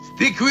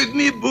 Stick with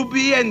me,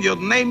 booby, and your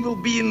name will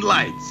be in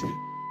lights.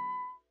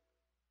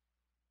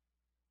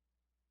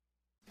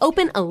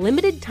 Open a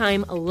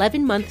limited-time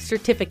 11-month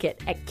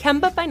certificate at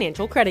Kemba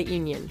Financial Credit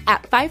Union.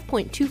 At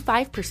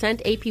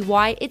 5.25%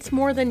 APY, it's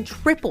more than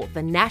triple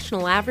the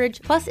national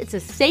average, plus it's a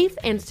safe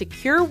and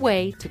secure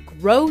way to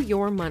grow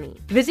your money.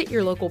 Visit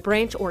your local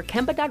branch or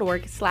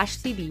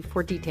kemba.org/CD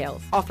for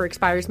details. Offer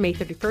expires May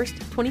 31st,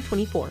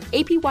 2024.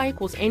 APY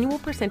equals annual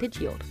percentage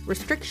yield.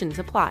 Restrictions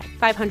apply.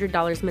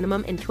 $500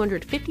 minimum and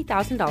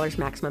 $250,000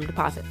 maximum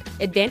deposit.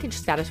 Advantage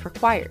status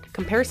required.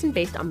 Comparison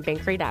based on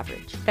bank rate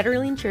average.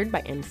 Federally insured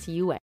by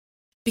NCUA.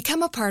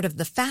 Become a part of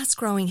the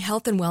fast-growing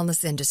health and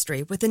wellness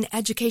industry with an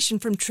education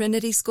from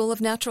Trinity School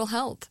of Natural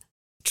Health.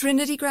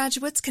 Trinity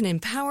graduates can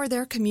empower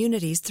their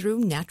communities through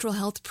natural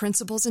health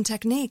principles and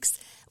techniques,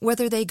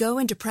 whether they go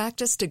into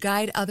practice to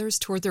guide others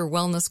toward their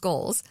wellness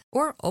goals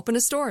or open a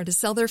store to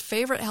sell their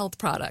favorite health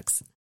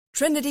products.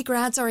 Trinity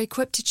grads are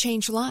equipped to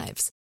change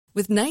lives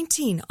with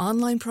 19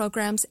 online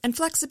programs and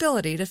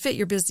flexibility to fit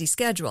your busy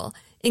schedule,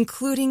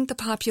 including the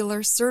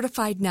popular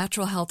Certified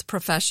Natural Health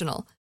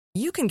Professional.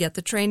 You can get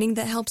the training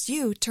that helps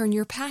you turn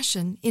your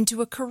passion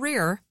into a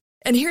career.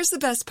 And here's the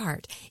best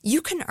part.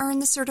 You can earn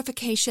the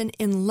certification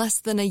in less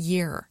than a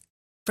year.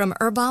 From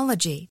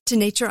herbology to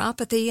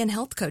naturopathy and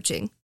health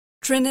coaching,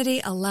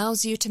 Trinity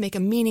allows you to make a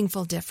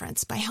meaningful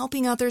difference by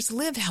helping others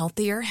live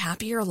healthier,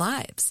 happier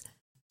lives.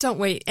 Don't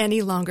wait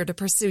any longer to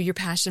pursue your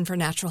passion for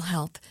natural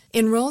health.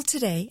 Enroll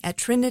today at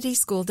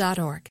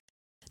trinityschool.org.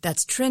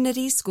 That's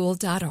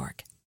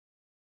trinityschool.org.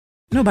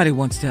 Nobody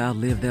wants to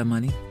outlive their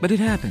money, but it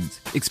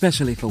happens,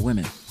 especially for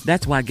women.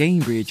 That's why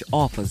Gainbridge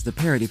offers the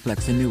Parity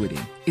Flex annuity.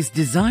 It's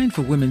designed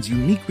for women's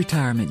unique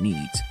retirement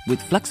needs, with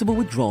flexible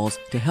withdrawals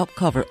to help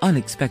cover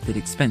unexpected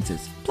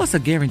expenses, plus a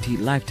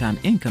guaranteed lifetime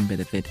income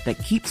benefit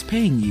that keeps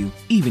paying you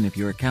even if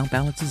your account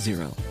balance is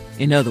zero.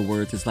 In other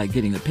words, it's like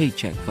getting a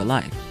paycheck for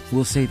life.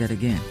 We'll say that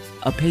again.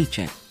 A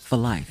paycheck for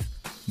life.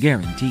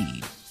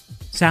 Guaranteed.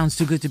 Sounds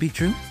too good to be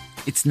true?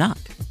 It's not.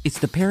 It's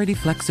the Parity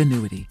Flex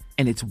annuity,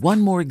 and it's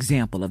one more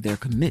example of their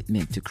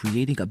commitment to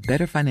creating a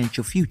better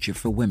financial future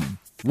for women.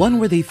 One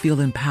where they feel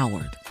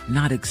empowered,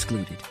 not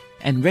excluded,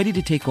 and ready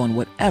to take on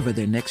whatever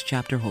their next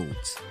chapter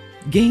holds.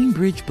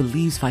 Gainbridge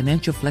believes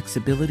financial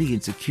flexibility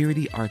and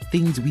security are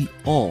things we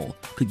all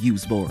could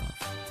use more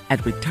of.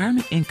 At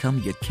retirement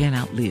income you can't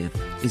outlive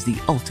is the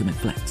ultimate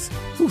flex.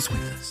 Who's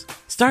with us?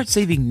 Start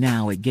saving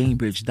now at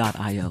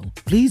Gainbridge.io.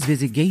 Please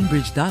visit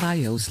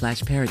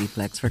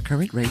Gainbridge.io/ParityFlex for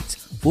current rates,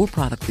 for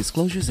product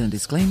disclosures and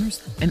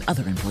disclaimers, and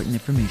other important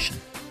information.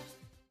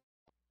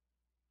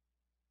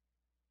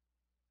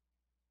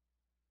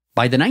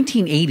 By the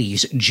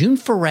 1980s, June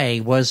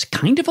Foray was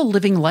kind of a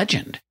living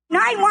legend.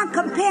 I want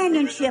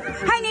companionship.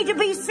 I need to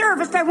be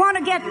serviced. I want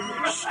to get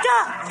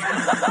stuck.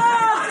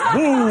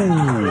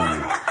 Whoa!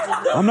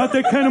 I'm not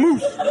that kind of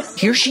moose.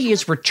 Here she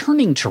is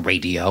returning to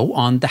radio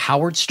on The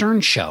Howard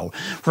Stern Show,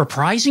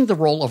 reprising the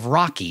role of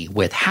Rocky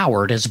with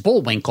Howard as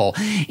Bullwinkle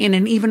in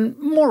an even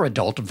more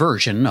adult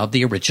version of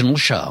the original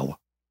show.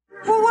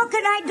 Well, what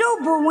can I do,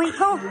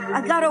 Bullwinkle?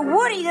 I got a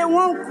Woody that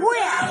won't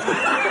quit.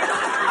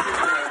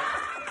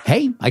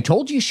 Hey, I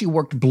told you she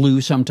worked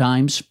blue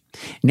sometimes.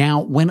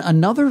 Now, when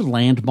another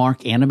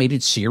landmark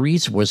animated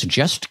series was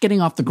just getting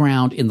off the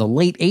ground in the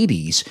late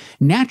 80s,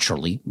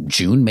 naturally,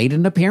 June made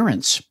an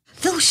appearance.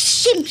 Those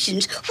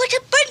Simpsons, what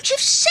a bunch of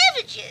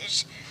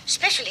savages.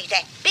 Especially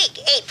that big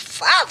ape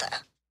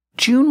father.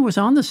 June was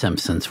on The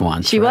Simpsons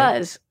once. She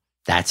was.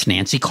 That's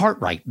Nancy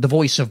Cartwright, the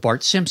voice of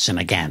Bart Simpson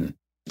again.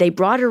 They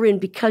brought her in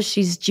because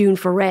she's June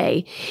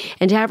Foray,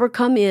 and to have her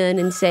come in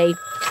and say,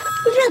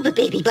 Rubber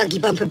baby, buggy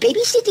bumper,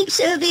 babysitting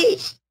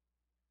service.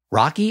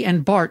 Rocky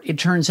and Bart, it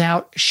turns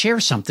out,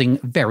 share something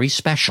very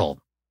special.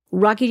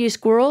 Rocky J.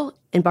 Squirrel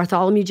and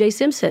Bartholomew J.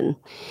 Simpson.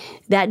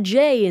 That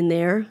J in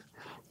there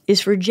is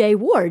for Jay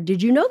Ward.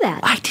 Did you know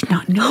that? I did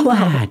not know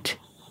that.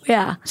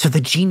 Yeah. So the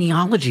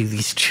genealogy of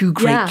these two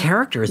great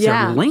characters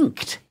are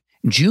linked.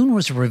 June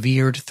was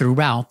revered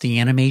throughout the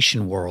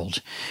animation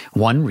world.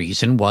 One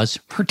reason was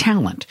her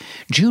talent.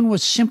 June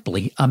was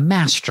simply a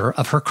master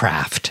of her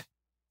craft.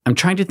 I'm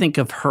trying to think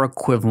of her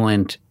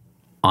equivalent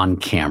on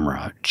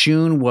camera.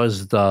 June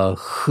was the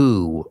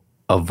Who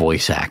of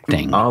voice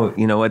acting. Oh,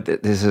 you know what?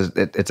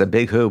 It's a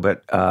big Who,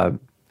 but I'm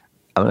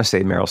going to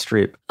say Meryl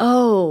Streep.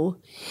 Oh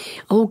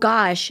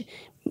gosh.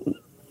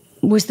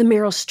 Was the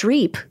Meryl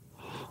Streep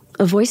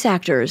of voice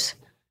actors.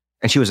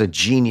 And she was a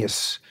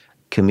genius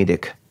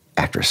comedic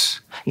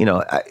actress. You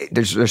know,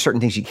 there's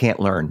certain things you can't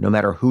learn, no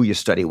matter who you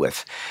study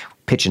with.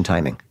 Pitch and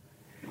timing.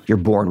 You're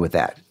born with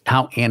that.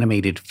 How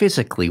animated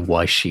physically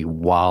was she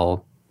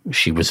while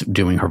she was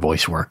doing her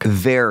voice work?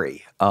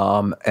 Very.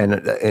 And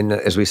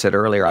as we said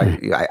earlier,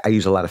 I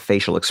use a lot of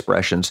facial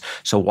expressions.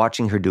 So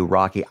watching her do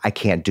Rocky, I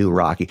can't do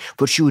Rocky.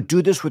 But she would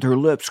do this with her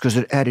lips because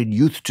it added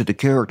youth to the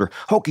character.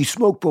 Hokey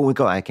smoke,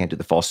 Bullwinkle. I can't do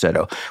the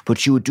falsetto. But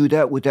she would do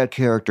that with that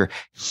character.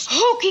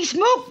 Hokey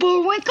smoke,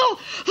 Bullwinkle.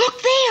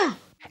 Look there.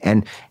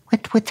 And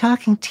with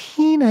talking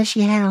Tina,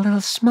 she had a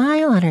little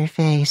smile on her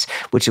face,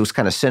 which was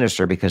kind of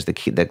sinister because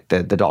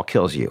the doll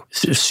kills you.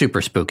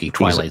 Super spooky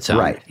Twilight Zone.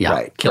 Right, yeah,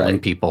 right. Killing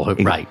people.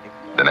 Right.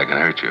 Then I can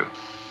hurt you.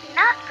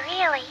 Not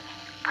really,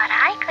 but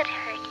I could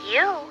hurt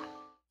you.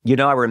 You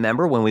know, I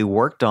remember when we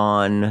worked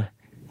on,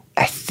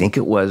 I think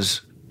it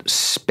was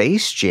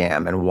Space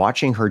Jam, and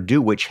watching her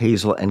do Witch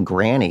Hazel and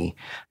Granny.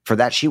 For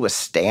that, she was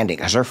standing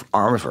because her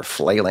arms were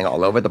flailing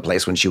all over the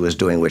place when she was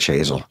doing Witch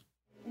Hazel.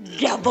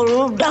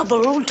 Double,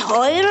 double,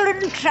 toil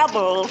and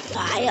trouble,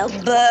 fire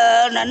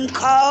burn and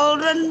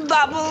cauldron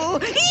bubble.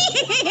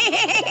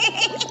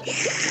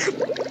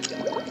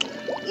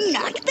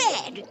 Not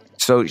bad.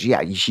 So,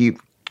 yeah, she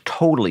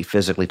totally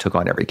physically took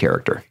on every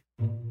character.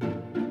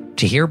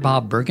 To hear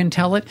Bob Bergen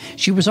tell it,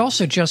 she was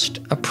also just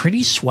a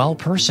pretty swell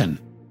person.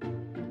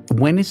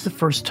 When is the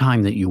first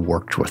time that you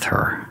worked with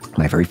her?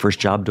 My very first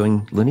job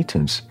doing Looney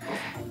Tunes.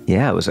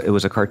 Yeah, it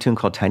was a cartoon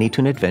called Tiny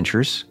Toon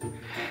Adventures.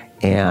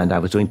 And I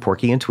was doing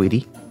Porky and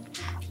Tweety,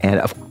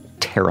 and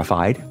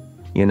terrified,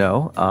 you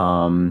know.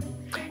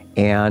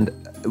 And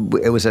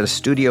it was at a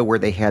studio where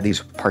they had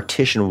these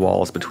partition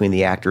walls between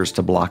the actors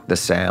to block the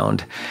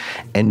sound.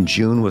 And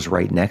June was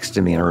right next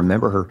to me, and I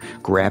remember her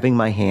grabbing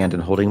my hand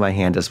and holding my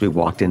hand as we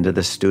walked into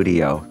the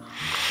studio.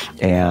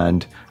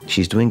 And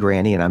she's doing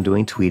Granny, and I'm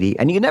doing Tweety.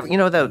 And you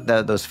know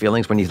those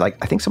feelings when you're like,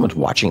 I think someone's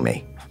watching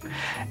me.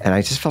 And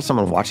I just felt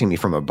someone watching me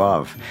from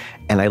above.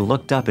 And I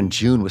looked up, and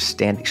June was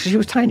standing. She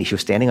was tiny. She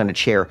was standing on a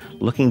chair,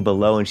 looking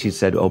below, and she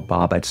said, "Oh,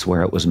 Bob, I'd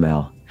swear it was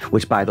Mel."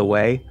 Which, by the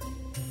way,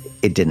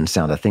 it didn't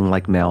sound a thing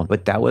like Mel,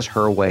 but that was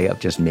her way of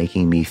just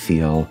making me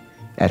feel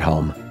at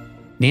home.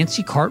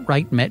 Nancy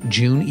Cartwright met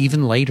June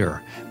even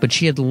later, but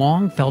she had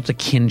long felt a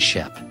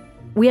kinship.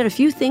 We had a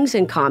few things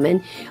in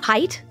common.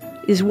 Height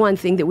is one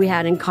thing that we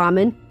had in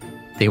common.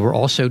 They were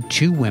also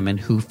two women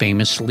who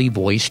famously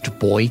voiced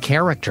boy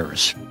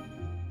characters.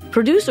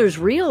 Producers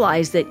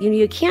realized that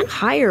you can't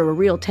hire a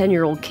real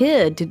 10-year-old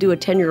kid to do a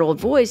 10-year-old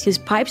voice. His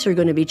pipes are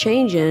going to be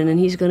changing, and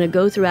he's going to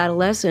go through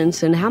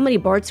adolescence. And how many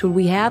Barts would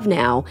we have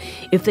now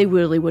if they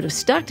really would have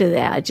stuck to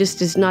that? It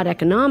just is not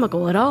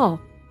economical at all.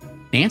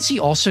 Nancy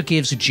also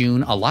gives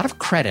June a lot of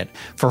credit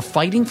for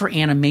fighting for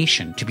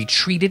animation to be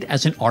treated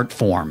as an art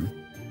form.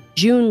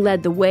 June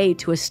led the way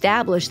to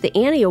establish the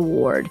Annie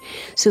Award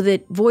so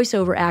that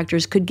voiceover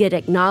actors could get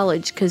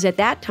acknowledged, because at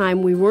that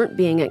time we weren't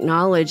being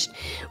acknowledged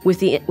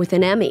with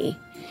an Emmy,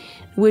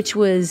 which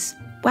was,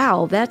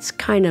 wow, that's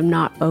kind of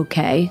not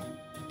okay.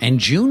 And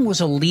June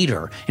was a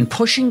leader in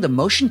pushing the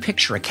Motion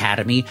Picture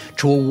Academy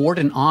to award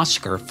an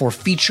Oscar for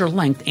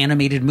feature-length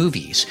animated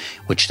movies,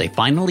 which they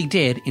finally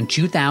did in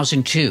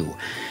 2002.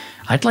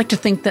 I'd like to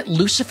think that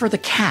Lucifer the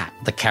Cat,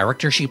 the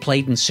character she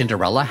played in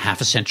Cinderella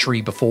half a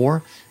century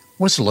before,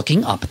 was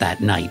looking up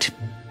that night.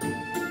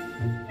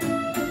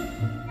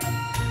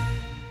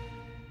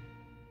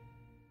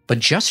 But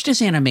just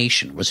as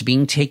animation was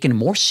being taken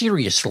more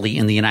seriously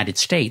in the United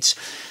States,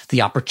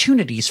 the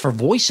opportunities for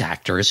voice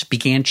actors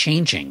began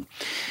changing.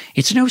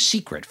 It's no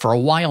secret, for a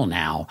while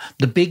now,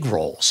 the big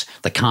roles,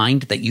 the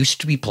kind that used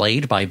to be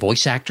played by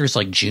voice actors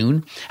like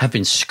June, have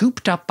been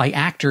scooped up by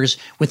actors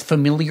with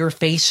familiar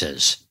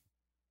faces.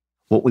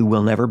 What we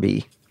will never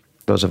be,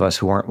 those of us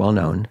who aren't well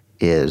known,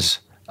 is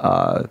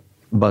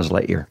Buzz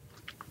Lightyear.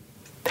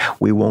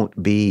 We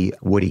won't be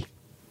Woody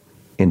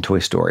in Toy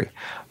Story,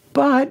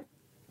 but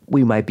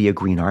we might be a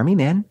Green Army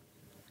Man.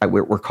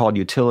 We're called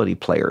utility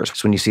players.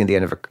 So when you see at the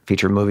end of a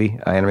feature movie,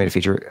 animated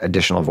feature,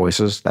 additional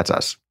voices, that's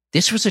us.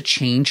 This was a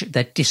change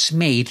that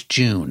dismayed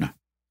June.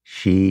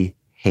 She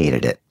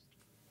hated it.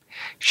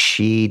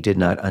 She did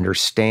not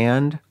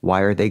understand,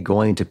 why are they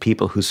going to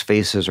people whose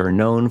faces are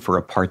known for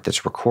a part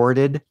that's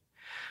recorded?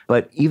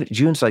 But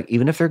June's like,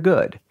 even if they're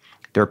good,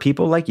 there are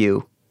people like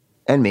you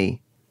and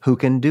me who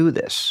can do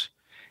this.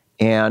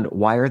 And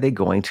why are they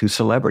going to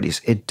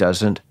celebrities? It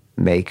doesn't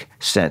make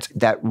sense.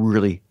 That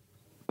really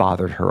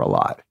bothered her a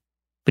lot.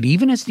 But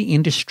even as the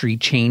industry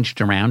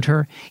changed around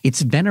her,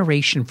 its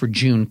veneration for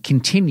June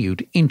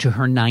continued into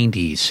her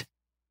 90s.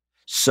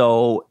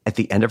 So at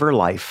the end of her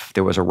life,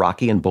 there was a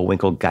Rocky and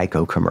Bullwinkle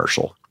Geico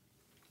commercial.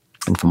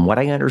 And from what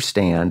I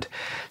understand,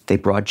 they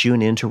brought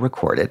June in to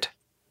record it.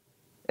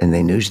 And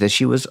they knew that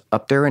she was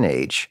up there in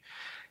age,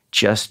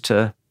 just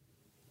to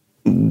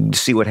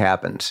see what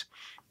happens.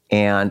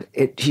 And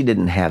she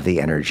didn't have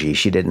the energy.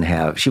 She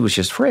was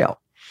just frail.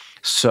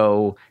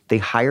 So they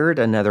hired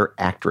another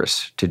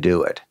actress to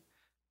do it.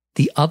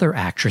 The other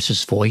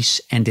actress's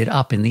voice ended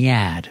up in the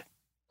ad.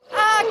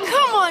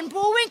 Come on,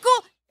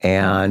 Bullwinkle.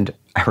 And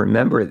I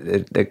remember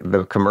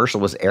the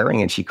commercial was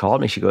airing and she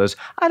called me. She goes,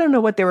 I don't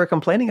know what they were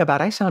complaining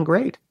about. I sound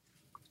great.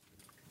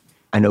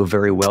 I know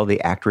very well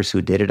the actress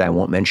who did it. I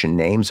won't mention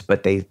names,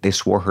 but they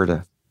swore her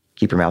to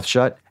keep her mouth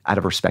shut out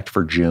of respect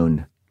for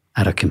June.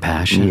 Out of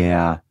compassion.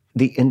 Yeah.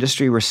 The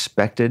industry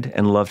respected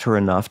and loved her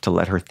enough to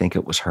let her think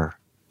it was her.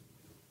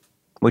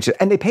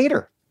 And they paid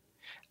her.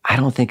 I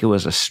don't think it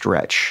was a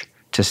stretch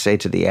to say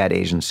to the ad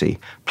agency,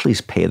 please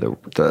pay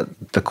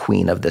the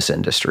queen of this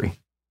industry.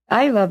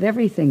 I love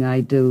everything I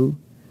do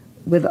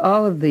with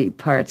all of the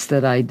parts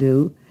that I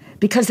do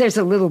because there's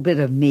a little bit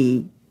of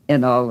me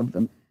in all of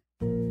them.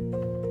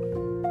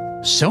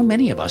 So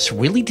many of us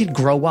really did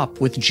grow up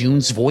with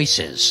June's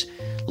voices,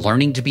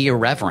 learning to be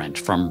irreverent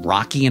from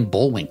Rocky and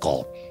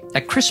Bullwinkle.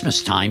 At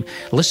Christmas time,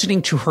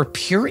 listening to her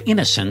pure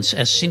innocence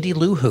as Cindy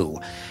Lou Who.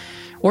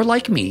 Or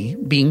like me,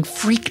 being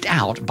freaked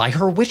out by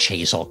her witch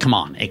hazel. Come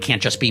on, it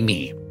can't just be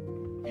me.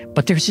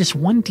 But there's this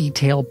one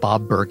detail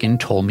Bob Bergen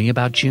told me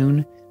about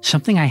June,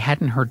 something I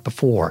hadn't heard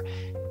before,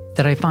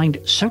 that I find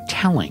so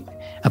telling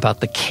about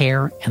the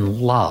care and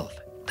love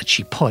that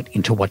she put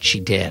into what she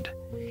did.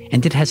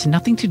 And it has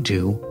nothing to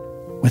do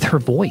with her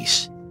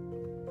voice.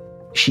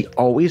 She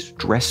always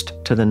dressed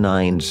to the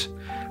nines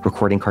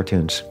recording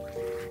cartoons.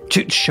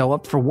 To show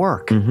up for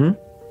work. Mm-hmm.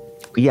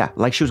 Yeah,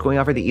 like she was going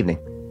out for the evening.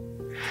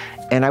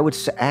 And I would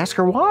ask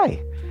her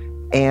why.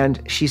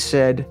 And she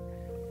said,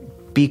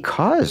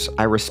 because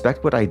I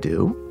respect what I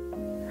do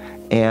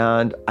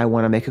and I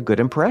want to make a good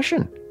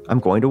impression. I'm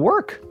going to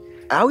work.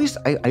 I always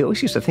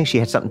used to think she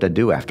had something to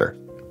do after.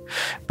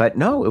 But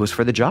no, it was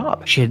for the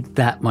job. She had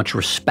that much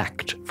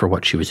respect for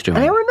what she was doing.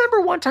 And I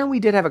remember one time we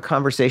did have a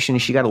conversation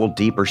and she got a little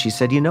deeper. She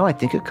said, I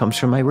think it comes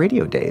from my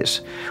radio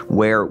days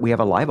where we have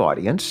a live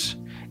audience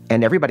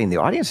and everybody in the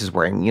audience is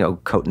wearing,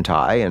 coat and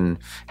tie and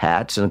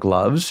hats and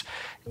gloves.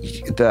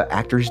 The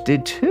actors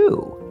did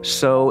too.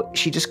 So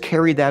she just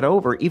carried that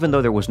over, even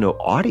though there was no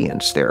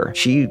audience there.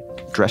 She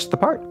dressed the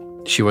part.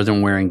 She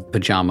wasn't wearing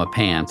pajama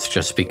pants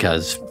just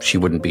because she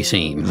wouldn't be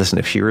seen. Listen,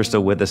 if she were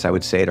still with us, I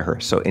would say to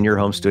her, so in your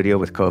home studio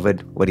with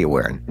COVID, what are you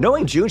wearing?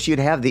 Knowing June, she'd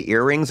have the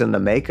earrings and the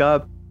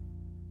makeup.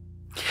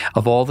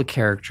 Of all the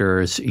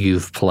characters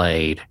you've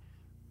played,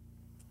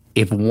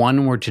 If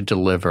one were to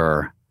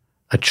deliver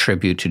a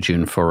tribute to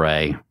June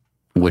Foray,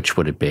 which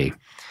would it be?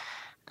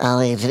 Oh,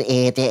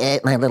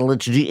 my little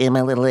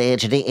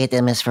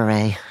Miss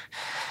Foray.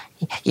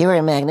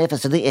 You're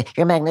magnificent.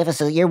 You're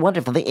magnificent. You're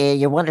wonderful.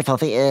 You're wonderful.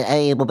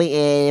 I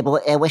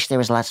wish there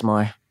was lots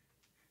more.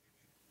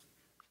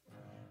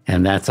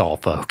 And that's all,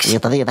 folks. Yeah,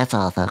 that's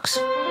all, folks.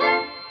 Well,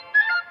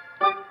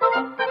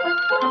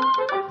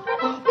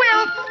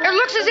 it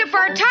looks as if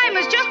our time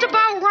is just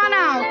about run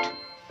out.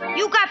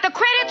 You got the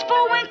credits,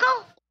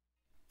 Bullwinkle?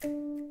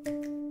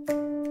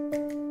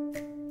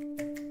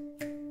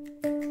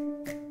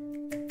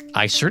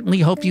 I certainly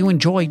hope you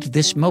enjoyed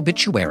this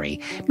Mobituary.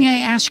 May I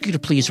ask you to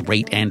please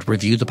rate and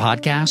review the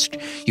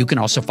podcast? You can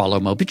also follow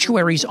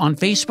Mobituaries on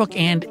Facebook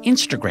and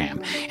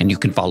Instagram, and you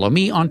can follow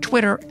me on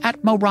Twitter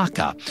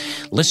 @Moraka.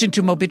 Listen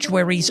to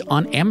Mobituaries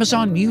on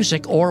Amazon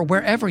Music or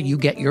wherever you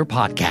get your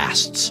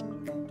podcasts.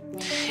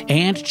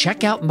 And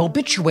check out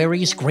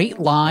Mobituary's Great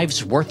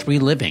Lives Worth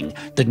Reliving,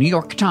 the New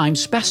York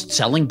Times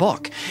best-selling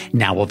book,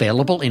 now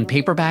available in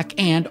paperback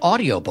and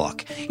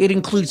audiobook. It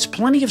includes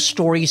plenty of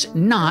stories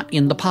not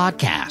in the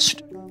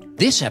podcast.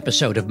 This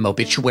episode of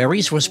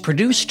Mobituaries was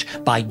produced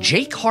by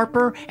Jake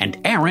Harper and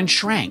Aaron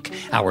Schrank.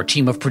 Our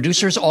team of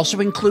producers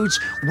also includes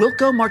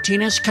Wilco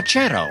Martinez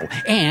Cachero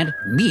and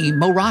me,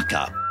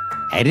 Moraka.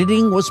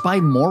 Editing was by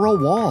Maura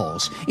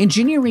Walls,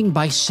 engineering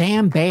by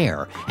Sam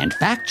Baer, and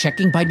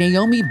fact-checking by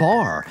Naomi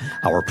Barr.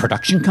 Our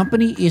production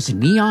company is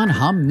Neon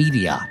Hum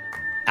Media.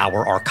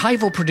 Our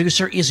archival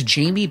producer is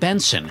Jamie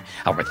Benson.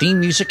 Our theme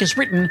music is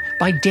written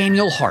by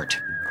Daniel Hart.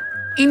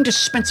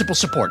 Indispensable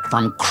support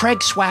from Craig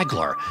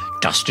Swagler,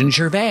 Dustin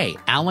Gervais,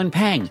 Alan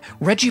Peng,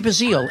 Reggie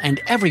Bazile, and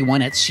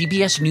everyone at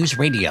CBS News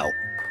Radio.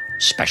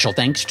 Special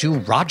thanks to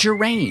Roger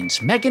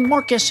Rains, Megan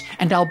Marcus,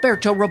 and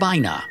Alberto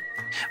Robina.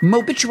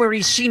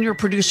 Mobituary's senior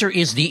producer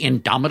is the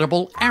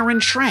indomitable Aaron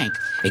Schrank.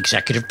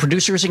 Executive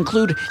producers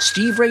include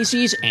Steve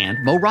Razies and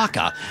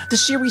Moraka. The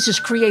series is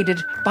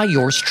created by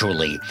yours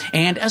truly.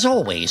 And as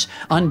always,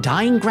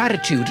 undying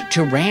gratitude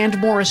to Rand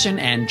Morrison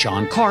and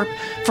John Karp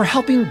for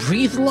helping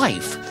breathe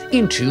life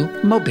into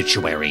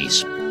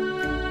Mobituaries.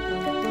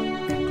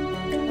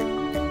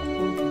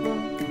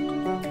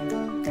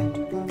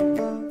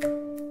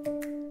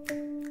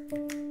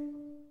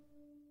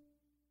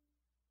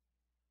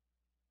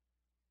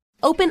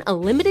 Open a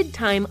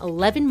limited-time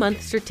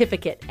 11-month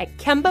certificate at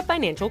Kemba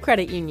Financial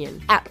Credit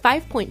Union. At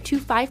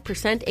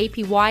 5.25%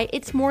 APY,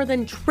 it's more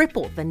than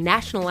triple the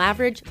national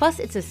average, plus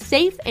it's a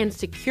safe and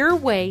secure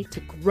way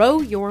to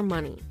grow your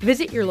money.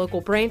 Visit your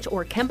local branch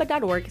or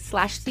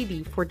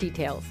kemba.org/cb for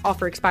details.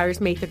 Offer expires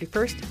May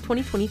 31st,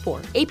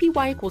 2024.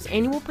 APY equals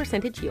annual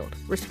percentage yield.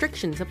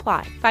 Restrictions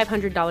apply.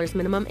 $500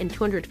 minimum and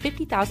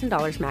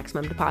 $250,000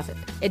 maximum deposit.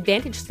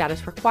 Advantage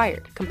status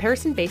required.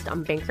 Comparison based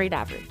on bank rate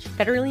average.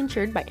 Federally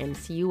insured by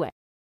NCUA.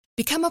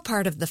 Become a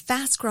part of the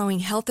fast-growing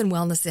health and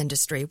wellness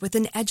industry with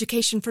an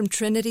education from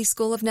Trinity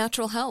School of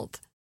Natural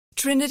Health.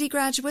 Trinity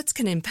graduates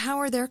can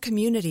empower their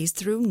communities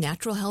through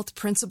natural health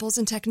principles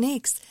and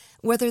techniques,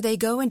 whether they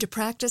go into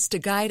practice to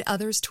guide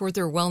others toward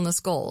their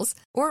wellness goals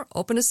or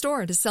open a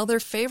store to sell their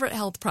favorite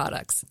health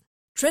products.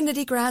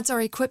 Trinity grads are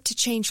equipped to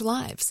change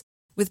lives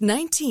with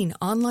 19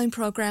 online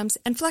programs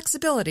and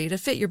flexibility to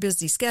fit your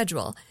busy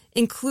schedule,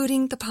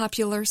 including the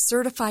popular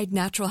Certified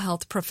Natural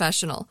Health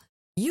Professional.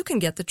 You can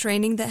get the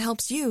training that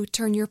helps you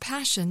turn your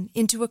passion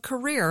into a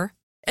career.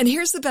 And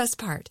here's the best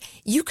part.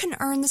 You can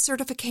earn the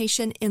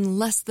certification in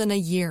less than a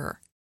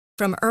year.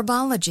 From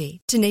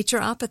herbology to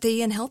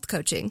naturopathy and health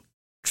coaching,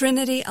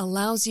 Trinity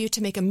allows you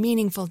to make a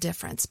meaningful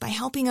difference by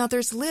helping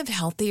others live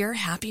healthier,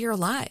 happier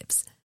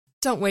lives.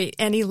 Don't wait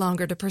any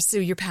longer to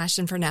pursue your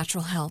passion for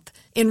natural health.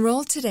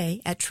 Enroll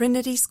today at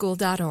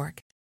trinityschool.org.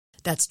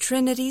 That's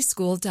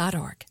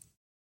trinityschool.org.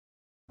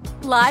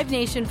 Live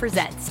Nation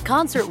presents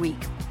Concert Week.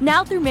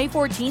 Now through May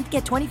 14th,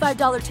 get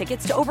 $25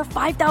 tickets to over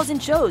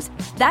 5,000 shows.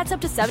 That's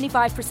up to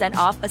 75%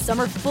 off a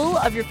summer full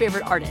of your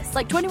favorite artists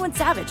like 21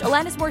 Savage,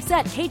 Alanis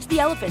Morissette, Cage the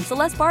Elephant,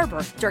 Celeste Barber,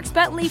 Dierks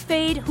Bentley,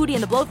 Fade, Hootie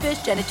and the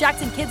Blowfish, Janet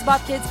Jackson, Kids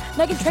Bop Kids,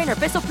 Meghan Trainor,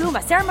 Peso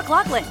Pluma, Sarah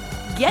McLachlan.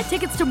 Get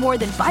tickets to more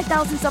than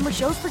 5,000 summer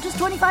shows for just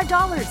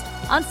 $25.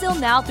 On sale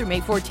now through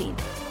May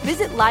 14th.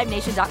 Visit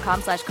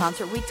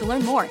livenation.com/concertweek to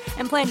learn more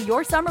and plan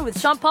your summer with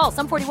Sean Paul,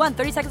 Sum 41,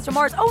 30 Seconds to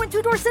Mars, and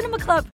Two Door Cinema Club.